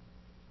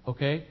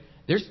 Okay?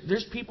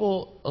 There's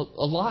people,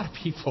 a lot of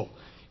people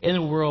in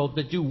the world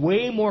that do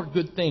way more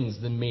good things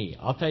than me.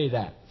 I'll tell you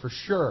that for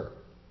sure.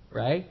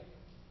 Right?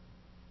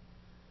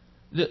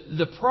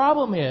 The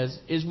problem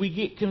is we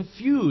get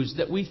confused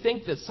that we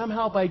think that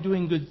somehow by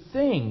doing good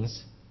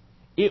things,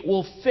 it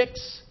will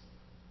fix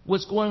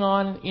what's going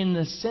on in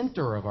the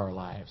center of our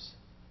lives.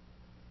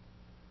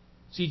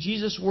 See,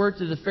 Jesus' word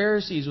to the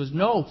Pharisees was,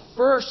 no,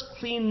 first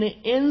clean the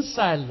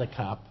inside of the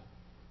cup,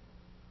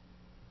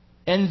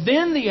 and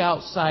then the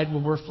outside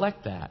will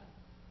reflect that.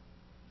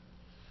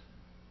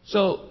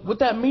 So what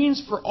that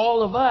means for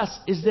all of us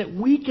is that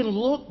we can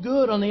look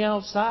good on the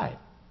outside.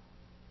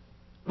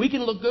 We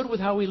can look good with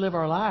how we live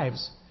our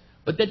lives,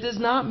 but that does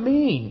not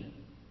mean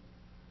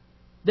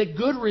that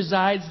good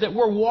resides, that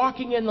we're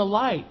walking in the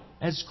light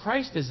as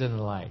Christ is in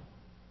the light.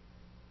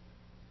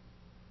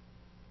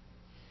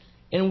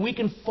 And we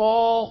can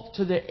fall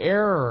to the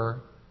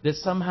error that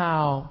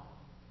somehow,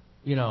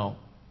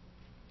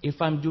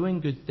 if I'm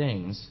doing good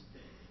things,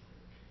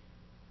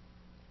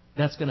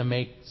 that's going to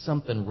make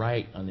something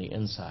right on the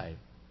inside.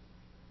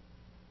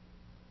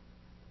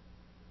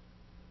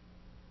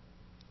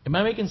 Am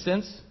I making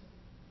sense?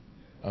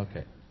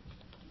 Okay.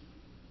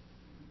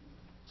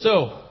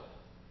 So,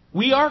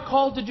 we are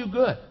called to do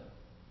good.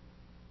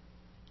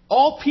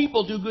 All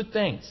people do good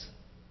things.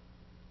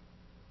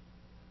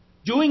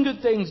 Doing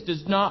good things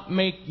does not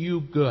make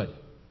you good.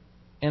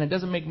 And it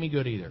doesn't make me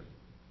good either.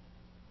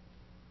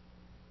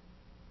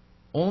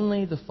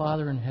 Only the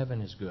Father in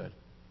heaven is good.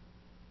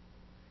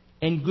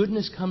 And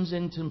goodness comes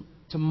into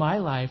my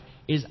life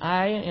as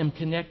I am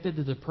connected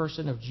to the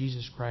person of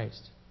Jesus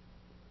Christ.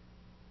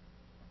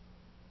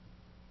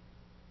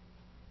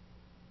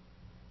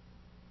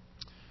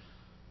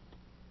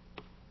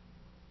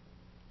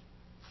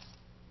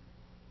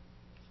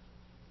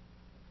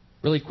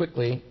 Really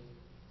quickly,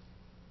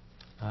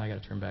 I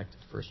got to turn back to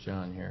 1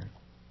 John here.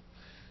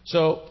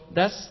 So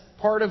that's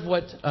part of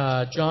what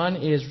John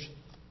is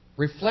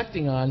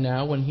reflecting on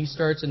now when he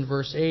starts in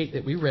verse 8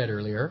 that we read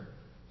earlier.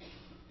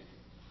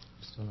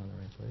 Still not in the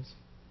right place.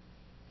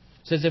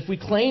 It says, "If we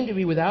claim to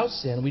be without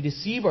sin, we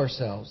deceive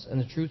ourselves, and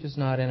the truth is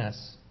not in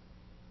us.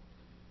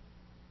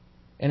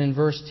 And in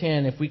verse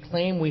 10, if we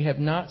claim we have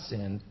not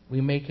sinned,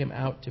 we make him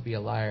out to be a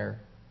liar,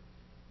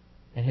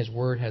 and his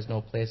word has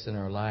no place in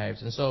our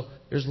lives. And so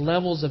there's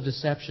levels of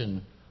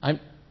deception. I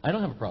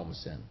don't have a problem with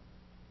sin.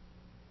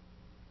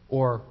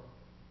 Or,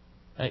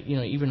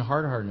 even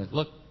hard-heartedness.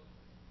 Look,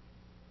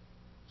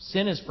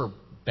 sin is for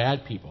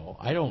bad people.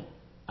 I don't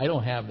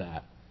have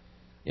that.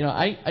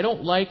 I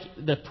don't like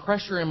the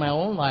pressure in my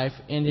own life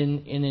and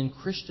in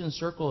Christian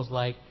circles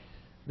like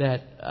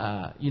that.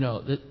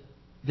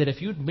 That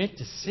if you admit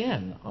to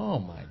sin, oh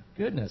my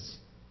goodness,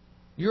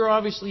 you're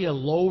obviously a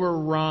lower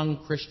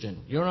rung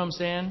Christian. You know what I'm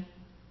saying?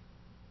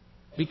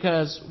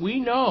 Because we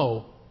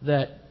know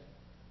that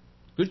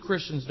good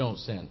Christians don't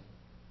sin.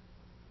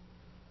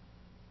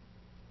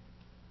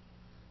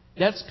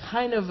 That's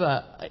kind of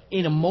an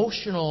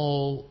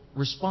emotional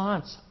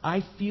response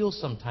I feel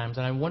sometimes,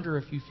 and I wonder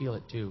if you feel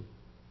it too.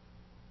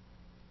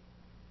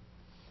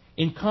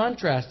 In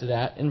contrast to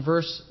that, in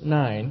verse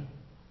 9,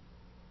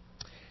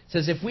 it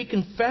says, if we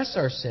confess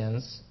our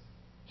sins,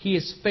 he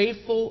is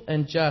faithful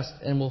and just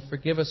and will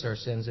forgive us our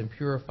sins and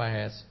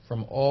purify us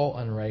from all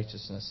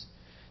unrighteousness.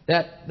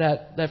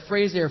 That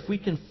phrase there, if we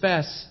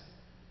confess,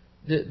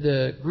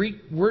 the Greek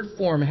word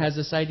form has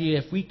this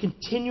idea, if we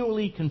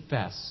continually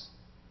confess,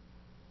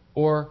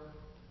 or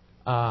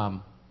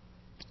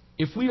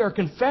if we are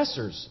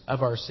confessors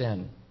of our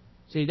sin.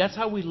 See, that's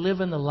how we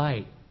live in the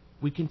light.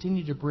 We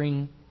continue to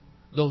bring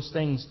those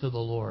things to the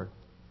Lord.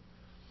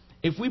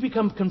 If we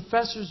become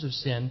confessors of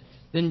sin,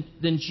 then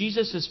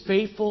Jesus is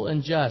faithful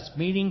and just,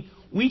 meaning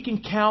we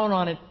can count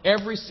on it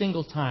every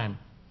single time.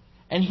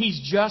 And He's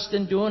just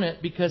in doing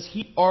it because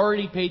He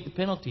already paid the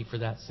penalty for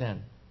that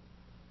sin.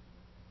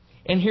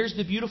 And here's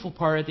the beautiful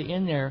part at the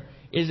end there,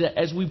 is that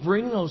as we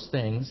bring those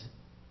things,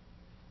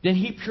 then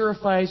He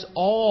purifies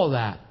all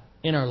that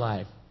in our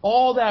life.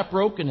 All that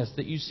brokenness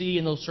that you see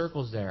in those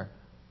circles there.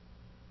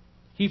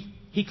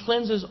 He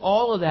cleanses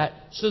all of that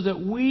so that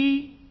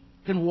we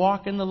can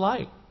walk in the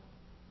light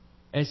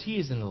as He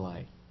is in the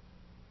light.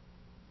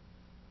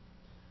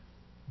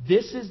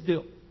 This is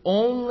the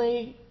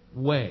only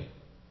way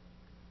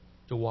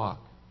to walk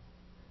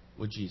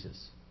with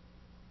Jesus.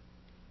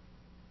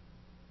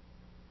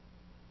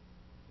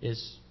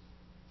 Is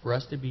for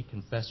us to be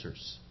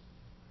confessors.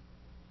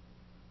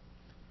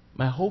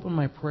 My hope and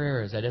my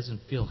prayer is that it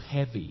doesn't feel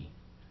heavy.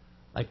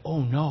 Like,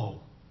 oh no.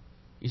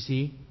 You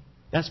see?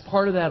 That's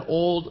part of that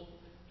old,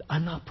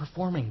 I'm not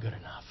performing good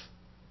enough.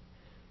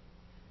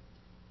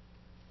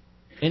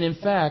 And in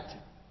fact,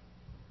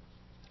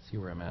 let's see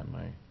where I'm at in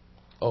my...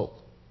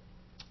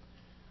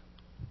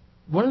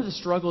 one of the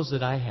struggles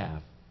that I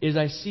have is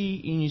I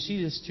see, and you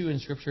see this too in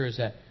Scripture, is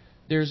that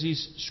there's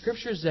these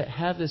Scriptures that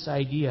have this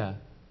idea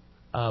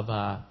of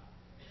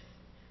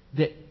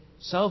that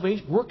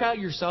salvation, work out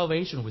your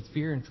salvation with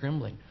fear and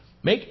trembling.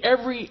 Make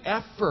every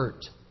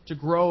effort to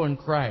grow in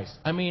Christ.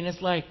 I mean,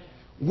 it's like,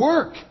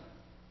 work.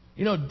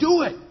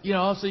 Do it.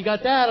 So you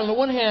got that. On the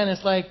one hand,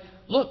 it's like,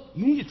 look,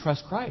 you need to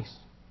trust Christ.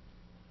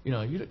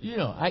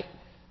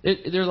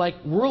 They're like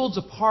worlds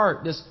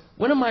apart.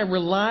 When am I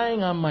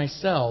relying on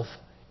myself,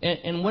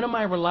 and when am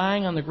I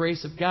relying on the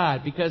grace of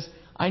God? Because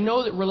I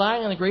know that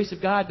relying on the grace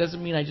of God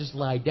doesn't mean I just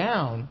lie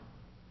down,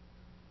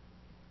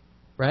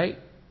 right?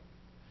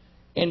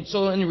 And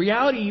so in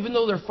reality, even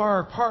though they're far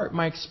apart,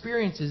 my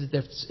experience is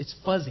that it's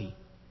fuzzy.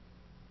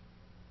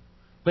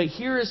 But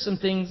here is some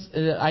things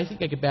that I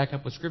think I could back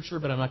up with Scripture,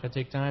 but I'm not going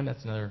to take time.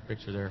 That's another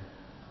picture there.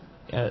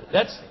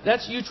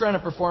 That's you trying to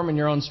perform in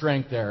your own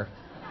strength there.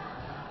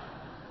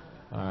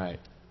 All right.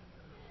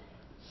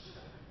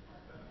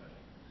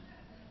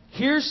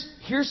 Here's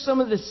some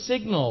of the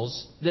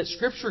signals that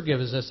Scripture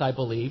gives us, I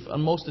believe,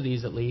 on most of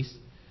these at least,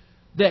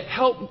 that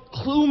help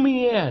clue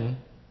me in.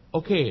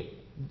 Okay,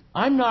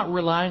 I'm not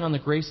relying on the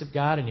grace of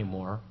God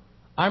anymore.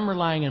 I'm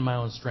relying on my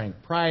own strength.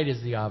 Pride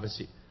is the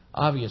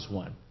obvious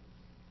one.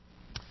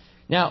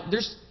 Now,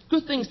 there's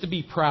good things to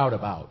be proud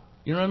about.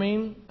 You know what I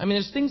mean?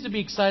 There's things to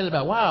be excited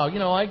about. Wow,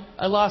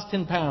 I lost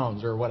 10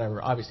 pounds or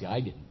whatever. Obviously, I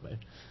didn't, but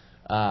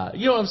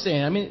you know what I'm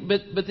saying?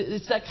 But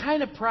it's that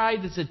kind of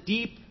pride that's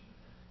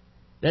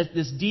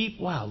this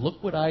deep, wow,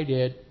 look what I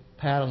did,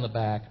 pat on the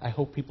back. I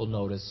hope people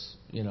notice,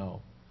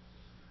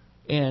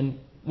 And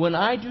when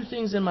I do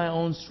things in my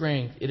own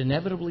strength, it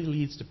inevitably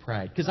leads to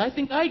pride. Because I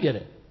think I did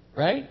it,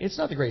 right? It's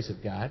not the grace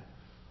of God.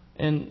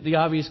 And the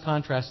obvious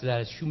contrast to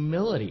that is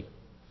humility.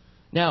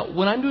 Now,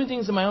 when I'm doing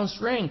things in my own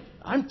strength,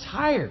 I'm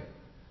tired.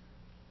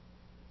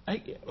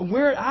 I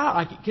wear it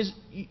out. Because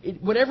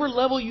whatever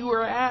level you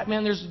are at,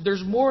 man,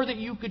 there's more that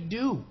you could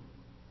do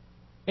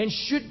and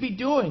should be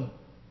doing,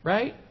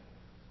 right?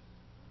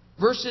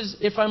 Versus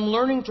if I'm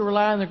learning to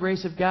rely on the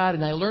grace of God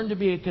and I learn to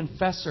be a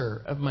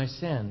confessor of my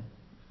sin,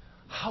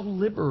 how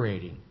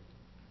liberating,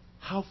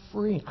 how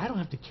freeing. I don't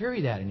have to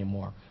carry that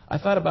anymore. I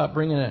thought about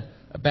bringing a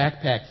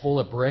backpack full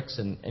of bricks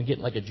and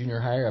getting like a junior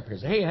hire up here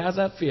and say, hey, how's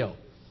that feel?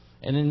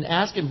 And then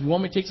ask him if you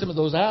want me to take some of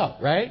those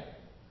out, right?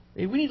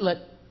 Hey, we need to let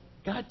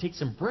God take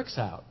some bricks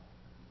out.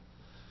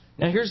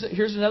 Now, here's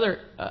another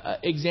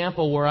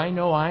example where I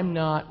know I'm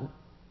not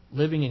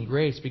living in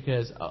grace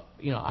because,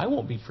 I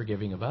won't be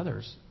forgiving of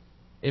others.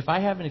 If I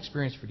haven't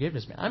experienced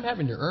forgiveness, man, I'm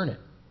having to earn it.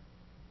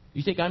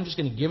 You think I'm just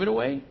going to give it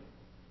away?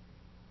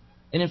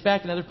 And in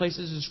fact, in other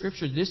places in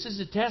Scripture, this is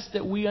a test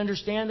that we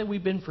understand that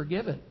we've been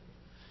forgiven.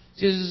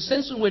 See, there's a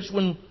sense in which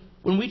when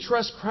we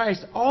trust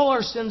Christ, all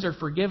our sins are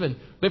forgiven.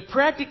 But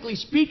practically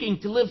speaking,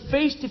 to live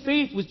face to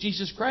face with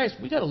Jesus Christ,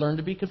 we've got to learn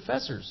to be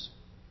confessors.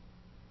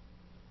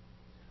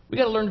 We've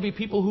got to learn to be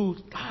people who,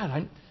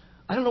 God,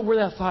 I don't know where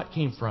that thought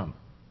came from.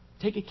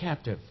 Take it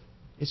captive.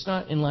 It's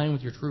not in line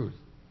with your truth.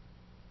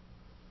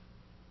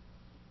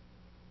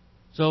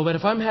 So, but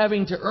if I'm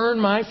having to earn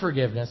my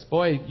forgiveness,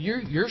 boy,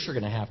 you're sure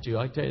going to have to.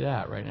 I can tell you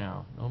that right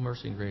now. No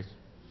mercy and grace.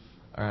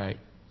 All right.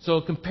 So,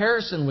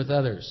 comparison with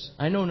others.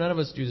 I know none of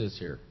us do this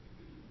here.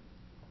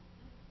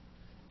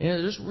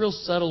 There's real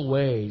subtle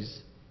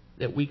ways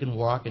that we can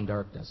walk in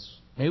darkness.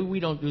 Maybe we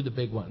don't do the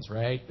big ones,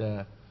 right?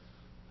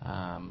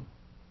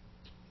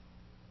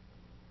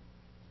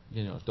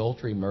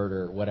 Adultery,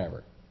 murder,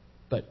 whatever.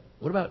 But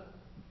what about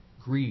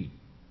greed,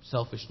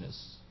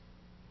 selfishness,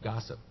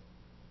 gossip?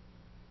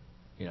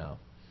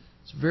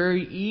 It's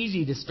very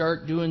easy to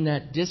start doing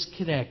that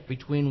disconnect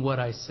between what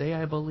I say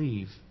I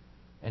believe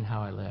and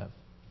how I live.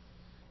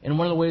 And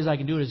one of the ways I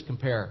can do it is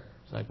compare.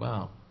 It's like,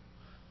 wow,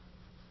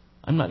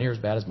 I'm not near as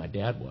bad as my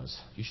dad was.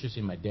 You should have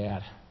seen my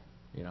dad,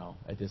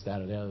 at this, that,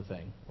 or the other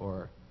thing.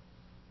 Or,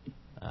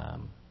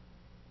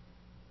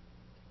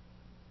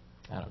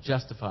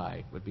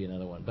 justify would be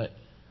another one. But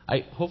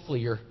hopefully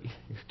you're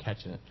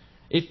catching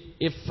it.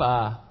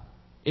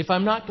 If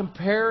I'm not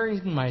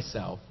comparing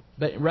myself,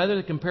 but rather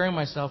than comparing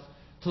myself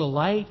to the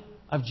light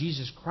of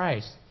Jesus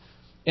Christ,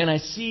 and I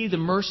see the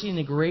mercy and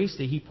the grace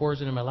that He pours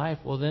into my life,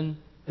 well, then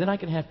I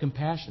can have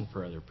compassion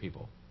for other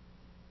people.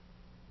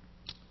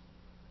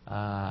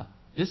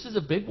 This is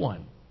a big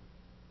one.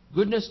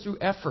 Goodness through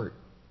effort.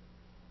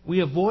 We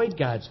avoid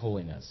God's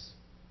holiness.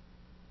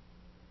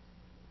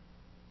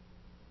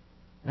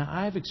 Now,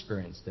 I've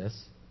experienced this.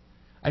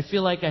 I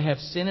feel like I have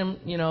sin,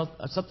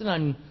 something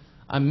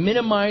I'm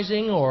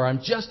minimizing or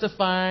I'm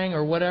justifying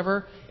or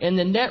whatever. And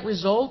the net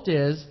result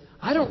is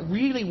I don't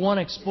really want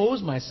to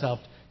expose myself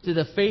to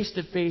the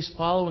face-to-face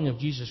following of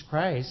Jesus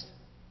Christ.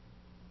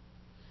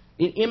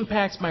 It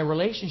impacts my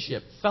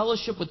relationship,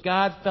 fellowship with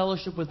God,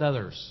 fellowship with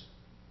others.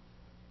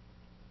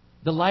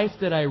 The life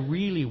that I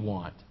really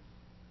want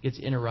gets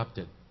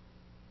interrupted.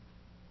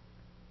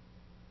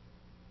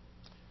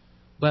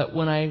 But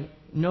when I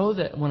know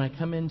that when I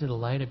come into the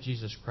light of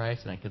Jesus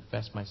Christ and I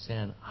confess my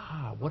sin,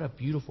 what a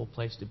beautiful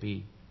place to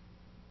be.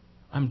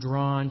 I'm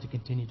drawn to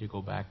continue to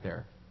go back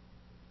there.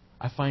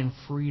 I find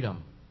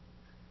freedom.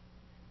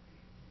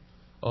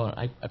 Oh,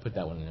 I put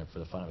that one in there for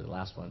the fun of it. The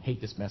last one. Hate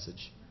this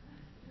message.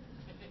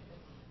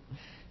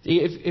 See,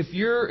 if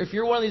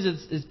you're one of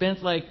these that's been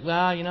like,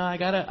 I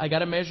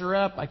gotta measure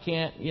up. I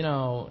can't,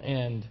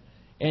 and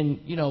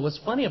what's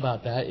funny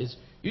about that is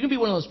you can be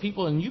one of those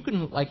people and you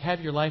can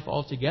have your life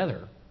all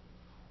together,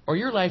 or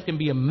your life can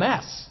be a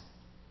mess.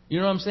 You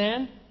know what I'm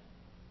saying?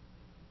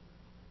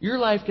 Your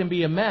life can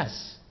be a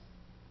mess,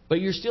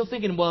 but you're still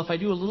thinking, well, if I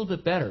do a little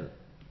bit better,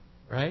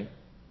 right?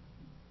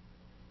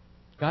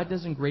 God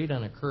doesn't grade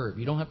on a curve.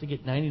 You don't have to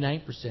get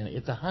 99%.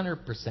 It's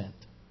 100%.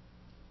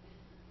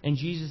 And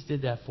Jesus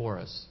did that for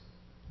us.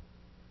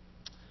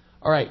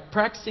 All right,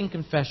 practicing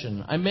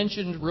confession. I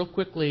mentioned real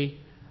quickly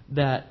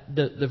that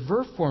the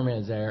verb form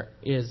is there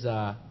is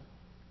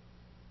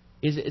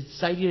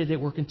it's idea that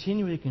we're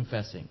continually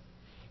confessing.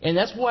 And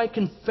that's why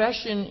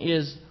confession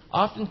is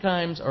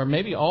oftentimes, or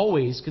maybe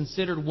always,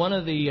 considered one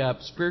of the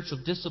spiritual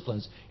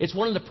disciplines. It's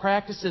one of the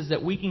practices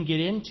that we can get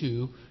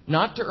into,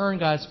 not to earn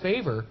God's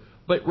favor,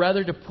 but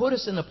rather to put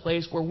us in a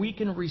place where we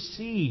can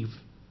receive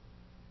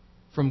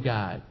from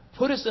God.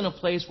 Put us in a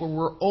place where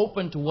we're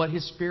open to what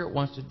His Spirit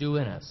wants to do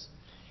in us.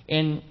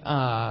 And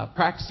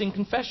practicing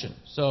confession.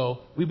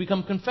 So we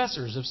become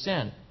confessors of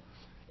sin.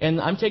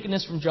 And I'm taking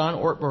this from John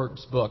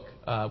Ortberg's book,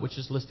 which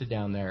is listed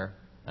down there.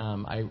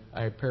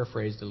 I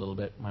paraphrased a little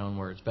bit, my own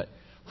words. But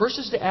first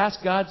is to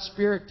ask God's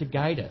Spirit to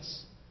guide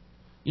us.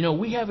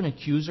 We have an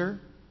accuser.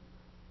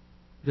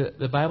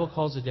 The Bible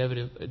calls the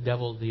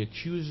devil the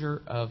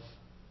accuser of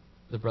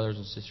the brothers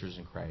and sisters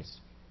in Christ.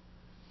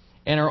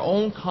 And our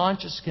own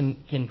conscience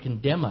can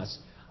condemn us.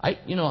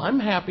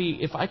 I'm happy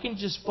if I can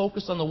just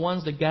focus on the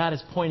ones that God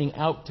is pointing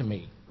out to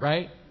me,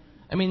 right?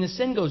 I mean, the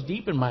sin goes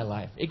deep in my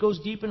life. It goes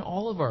deep in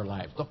all of our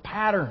lives. The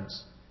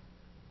patterns.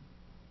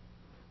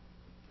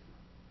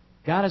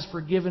 God has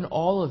forgiven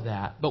all of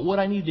that. But what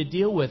I need to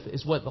deal with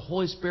is what the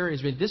Holy Spirit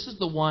is doing. This is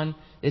the one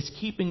that's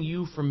keeping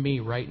you from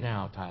me right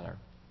now, Tyler.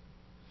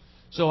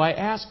 So I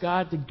ask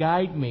God to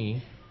guide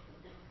me.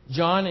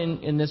 John,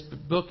 in this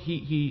book,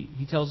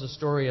 he tells the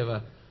story of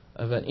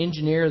an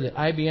engineer that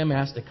IBM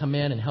asked to come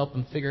in and help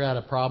him figure out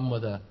a problem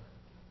with a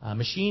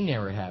machine they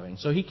were having.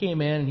 So he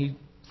came in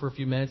for a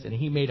few minutes and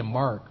he made a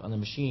mark on the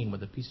machine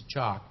with a piece of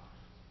chalk.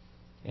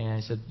 And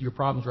he said, "Your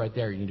problem's right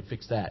there. You need to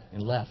fix that,"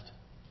 and left.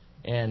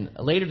 And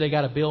later they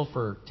got a bill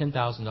for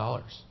 $10,000.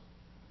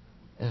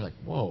 And they're like,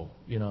 "Whoa,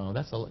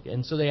 that's a..."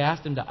 And so they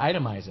asked him to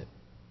itemize it.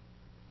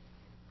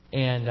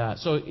 And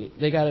so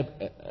they got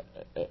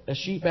a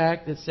sheet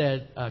back that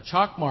said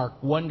chalk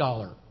mark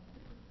 $1,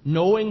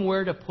 knowing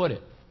where to put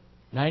it,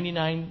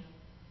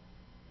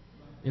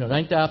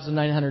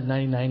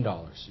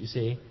 $9,999. You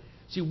see,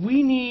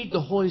 we need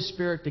the Holy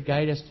Spirit to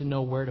guide us to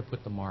know where to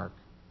put the mark,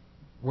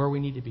 where we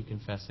need to be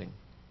confessing.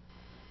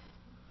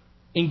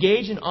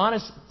 Engage in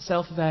honest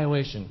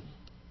self-evaluation.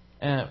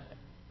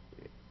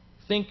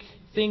 Think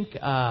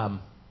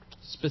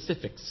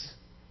specifics.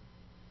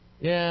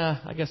 Yeah,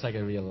 I guess I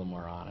could be a little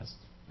more honest.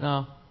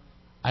 No,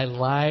 I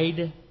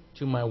lied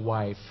to my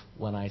wife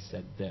when I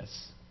said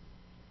this.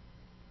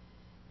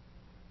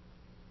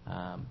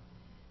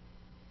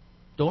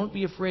 Don't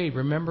be afraid.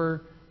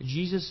 Remember,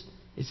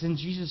 it's in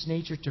Jesus'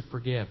 nature to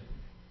forgive.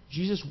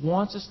 Jesus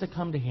wants us to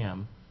come to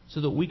Him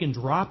so that we can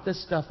drop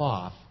this stuff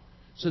off,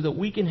 so that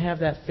we can have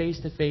that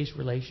face-to-face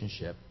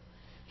relationship.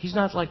 He's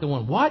not like the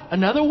one, what?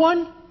 Another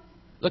one?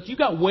 Look, you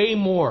got way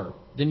more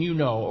than you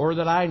know or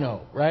that I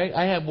know, right?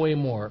 I have way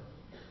more.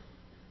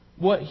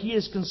 What He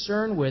is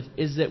concerned with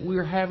is that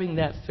we're having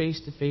that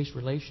face-to-face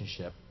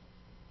relationship.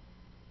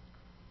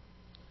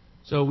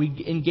 So we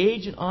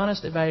engage in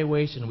honest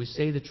evaluation. We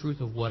say the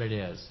truth of what it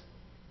is.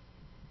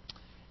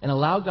 And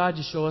allow God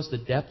to show us the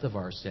depth of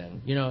our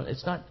sin.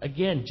 It's not,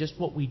 again, just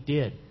what we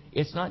did.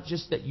 It's not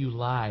just that you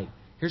lied.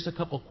 Here's a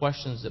couple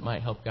questions that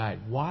might help guide.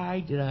 Why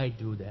did I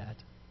do that?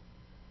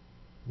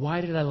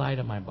 Why did I lie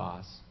to my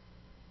boss?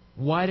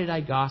 Why did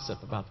I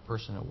gossip about the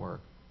person at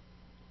work?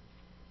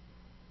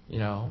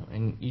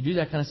 And you do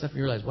that kind of stuff and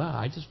you realize, wow,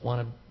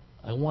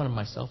 I wanted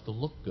myself to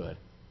look good.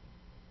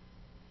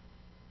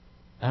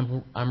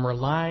 I'm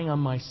relying on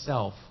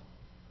myself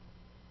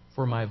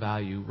for my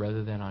value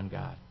rather than on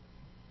God.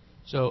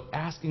 So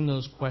asking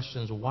those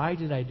questions, why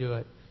did I do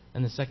it?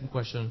 And the second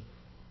question,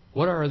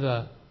 what are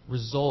the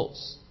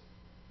results,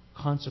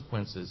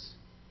 consequences?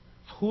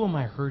 Who am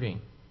I hurting?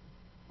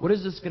 What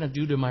is this going to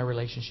do to my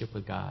relationship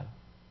with God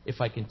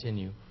if I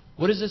continue?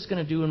 What is this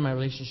going to do in my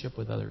relationship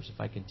with others if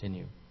I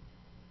continue?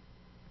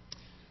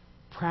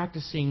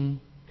 Practicing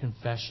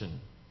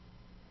confession.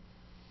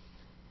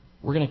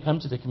 We're going to come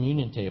to the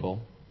communion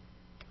table.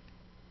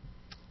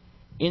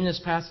 In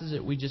this passage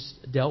that we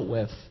just dealt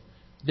with,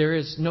 there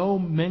is no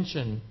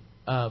mention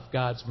of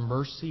God's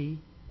mercy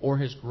or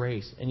His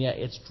grace, and yet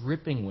it's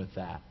dripping with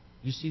that.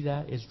 You see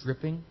that? It's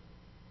dripping.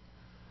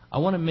 I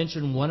want to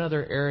mention one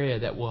other area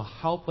that will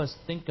help us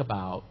think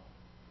about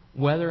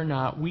whether or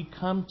not we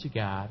come to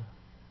God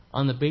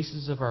on the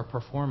basis of our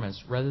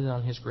performance rather than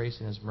on His grace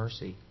and His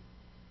mercy.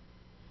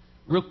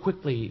 Real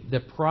quickly, the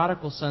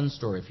prodigal son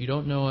story. If you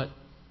don't know it,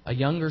 a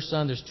younger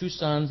son, there's two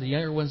sons. The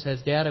younger one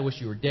says, Dad, I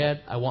wish you were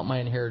dead. I want my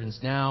inheritance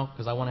now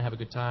because I want to have a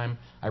good time.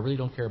 I really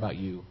don't care about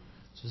you.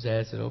 So his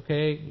dad said,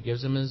 okay. He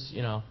gives him his,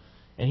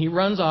 and he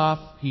runs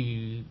off.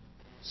 He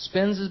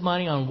spends his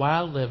money on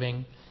wild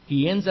living.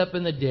 He ends up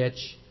in the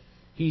ditch.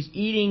 He's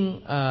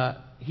eating,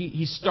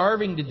 he's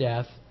starving to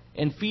death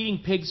and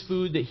feeding pigs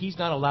food that he's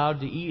not allowed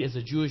to eat as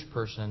a Jewish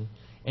person.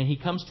 And he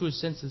comes to his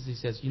senses. He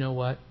says, you know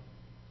what?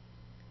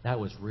 That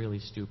was really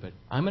stupid.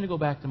 I'm going to go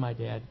back to my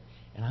dad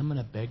and I'm going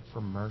to beg for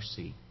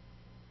mercy.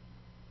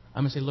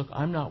 I'm going to say, look,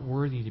 I'm not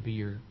worthy to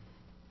be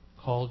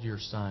called your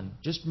son.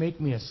 Just make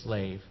me a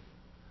slave.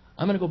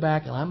 I'm going to go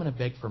back and I'm going to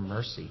beg for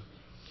mercy.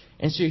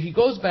 And so he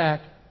goes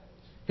back.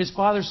 His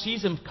father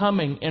sees him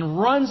coming and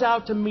runs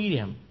out to meet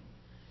him.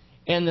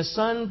 And the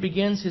son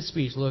begins his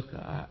speech. Look,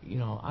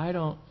 I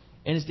don't...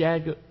 And his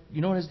dad,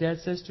 you know what his dad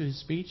says to his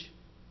speech?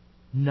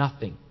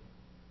 Nothing.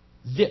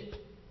 Zip.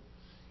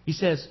 He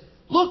says,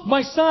 look,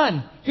 my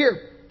son,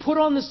 here, put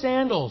on the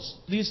sandals.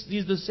 These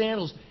the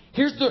sandals.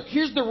 Here's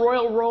the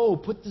royal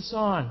robe. Put this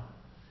on.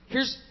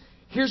 Here's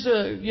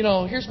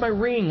my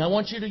ring.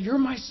 You're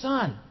my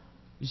son.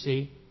 You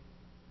see?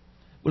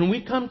 When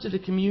we come to the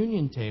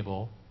communion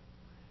table,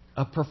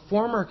 a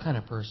performer kind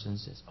of person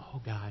says,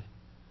 oh God,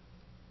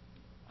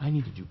 I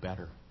need to do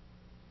better.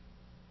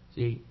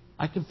 See,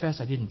 I confess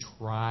I didn't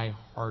try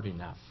hard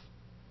enough.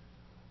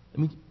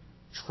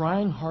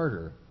 Trying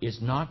harder is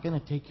not going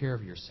to take care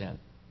of your sin.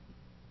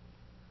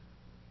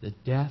 The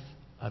death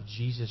of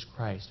Jesus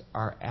Christ,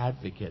 our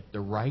advocate, the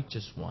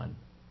righteous one,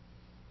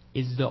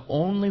 is the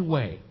only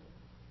way.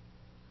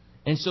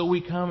 And so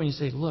we come and you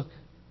say, look,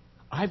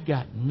 I've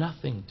got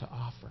nothing to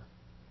offer.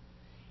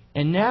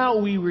 And now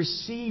we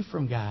receive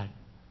from God,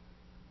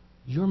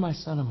 you're my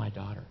son and my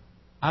daughter.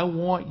 I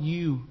want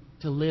you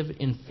to live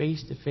in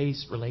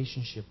face-to-face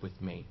relationship with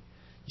me.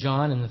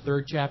 John, in the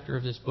 3rd chapter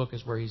of this book,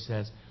 is where he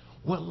says,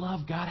 what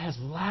love God has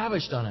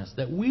lavished on us,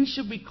 that we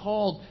should be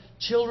called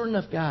children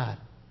of God.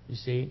 You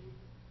see?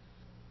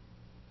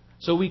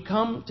 So we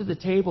come to the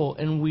table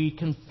and we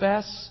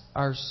confess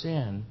our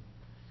sin,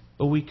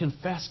 but we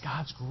confess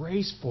God's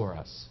grace for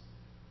us.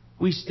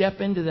 We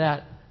step into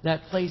that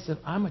place that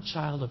I'm a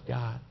child of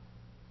God,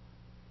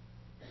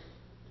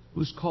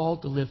 who's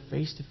called to live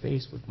face to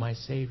face with my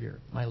Savior,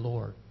 my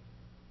Lord.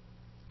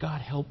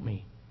 God, help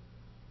me.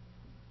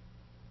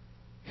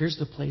 Here's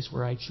the place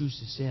where I choose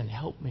to sin.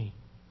 Help me.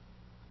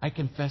 I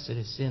confess it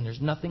as sin.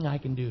 There's nothing I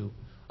can do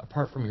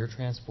apart from your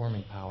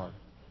transforming power.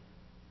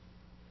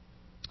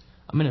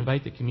 I'm going to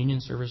invite the communion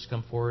service to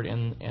come forward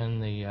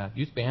and the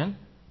youth band.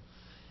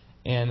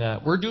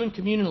 And we're doing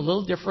communion a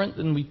little different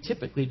than we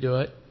typically do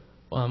it.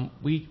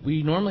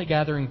 We normally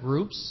gather in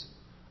groups.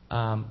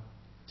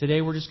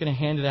 Today we're just going to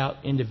hand it out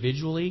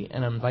individually,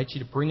 and I invite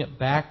you to bring it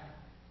back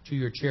to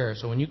your chair.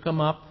 So when you come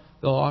up,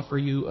 they'll offer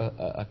you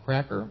a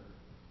cracker,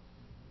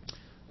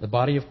 the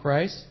body of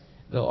Christ.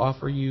 They'll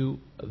offer you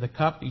the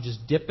cup. You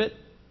just dip it,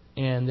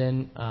 and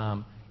then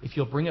if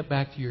you'll bring it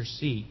back to your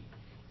seat,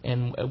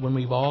 and when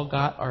we've all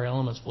got our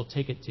elements, we'll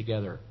take it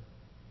together.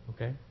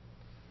 Okay?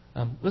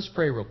 Let's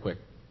pray real quick.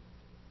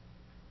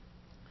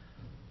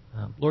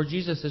 Lord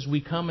Jesus, as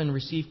we come and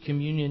receive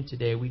communion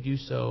today, we do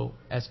so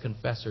as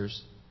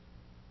confessors.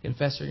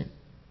 Confessing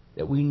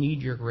that we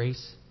need your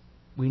grace,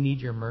 we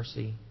need your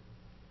mercy.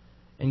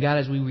 And God,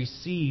 as we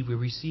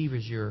receive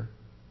as your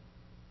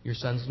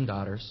sons and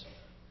daughters,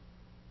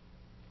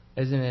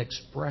 as an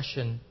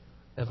expression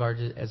of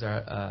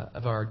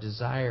our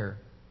desire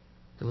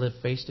to live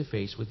face to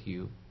face with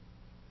you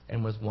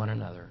and with one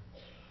another.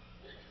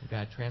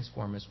 God,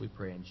 transform us, we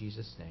pray in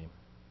Jesus' name.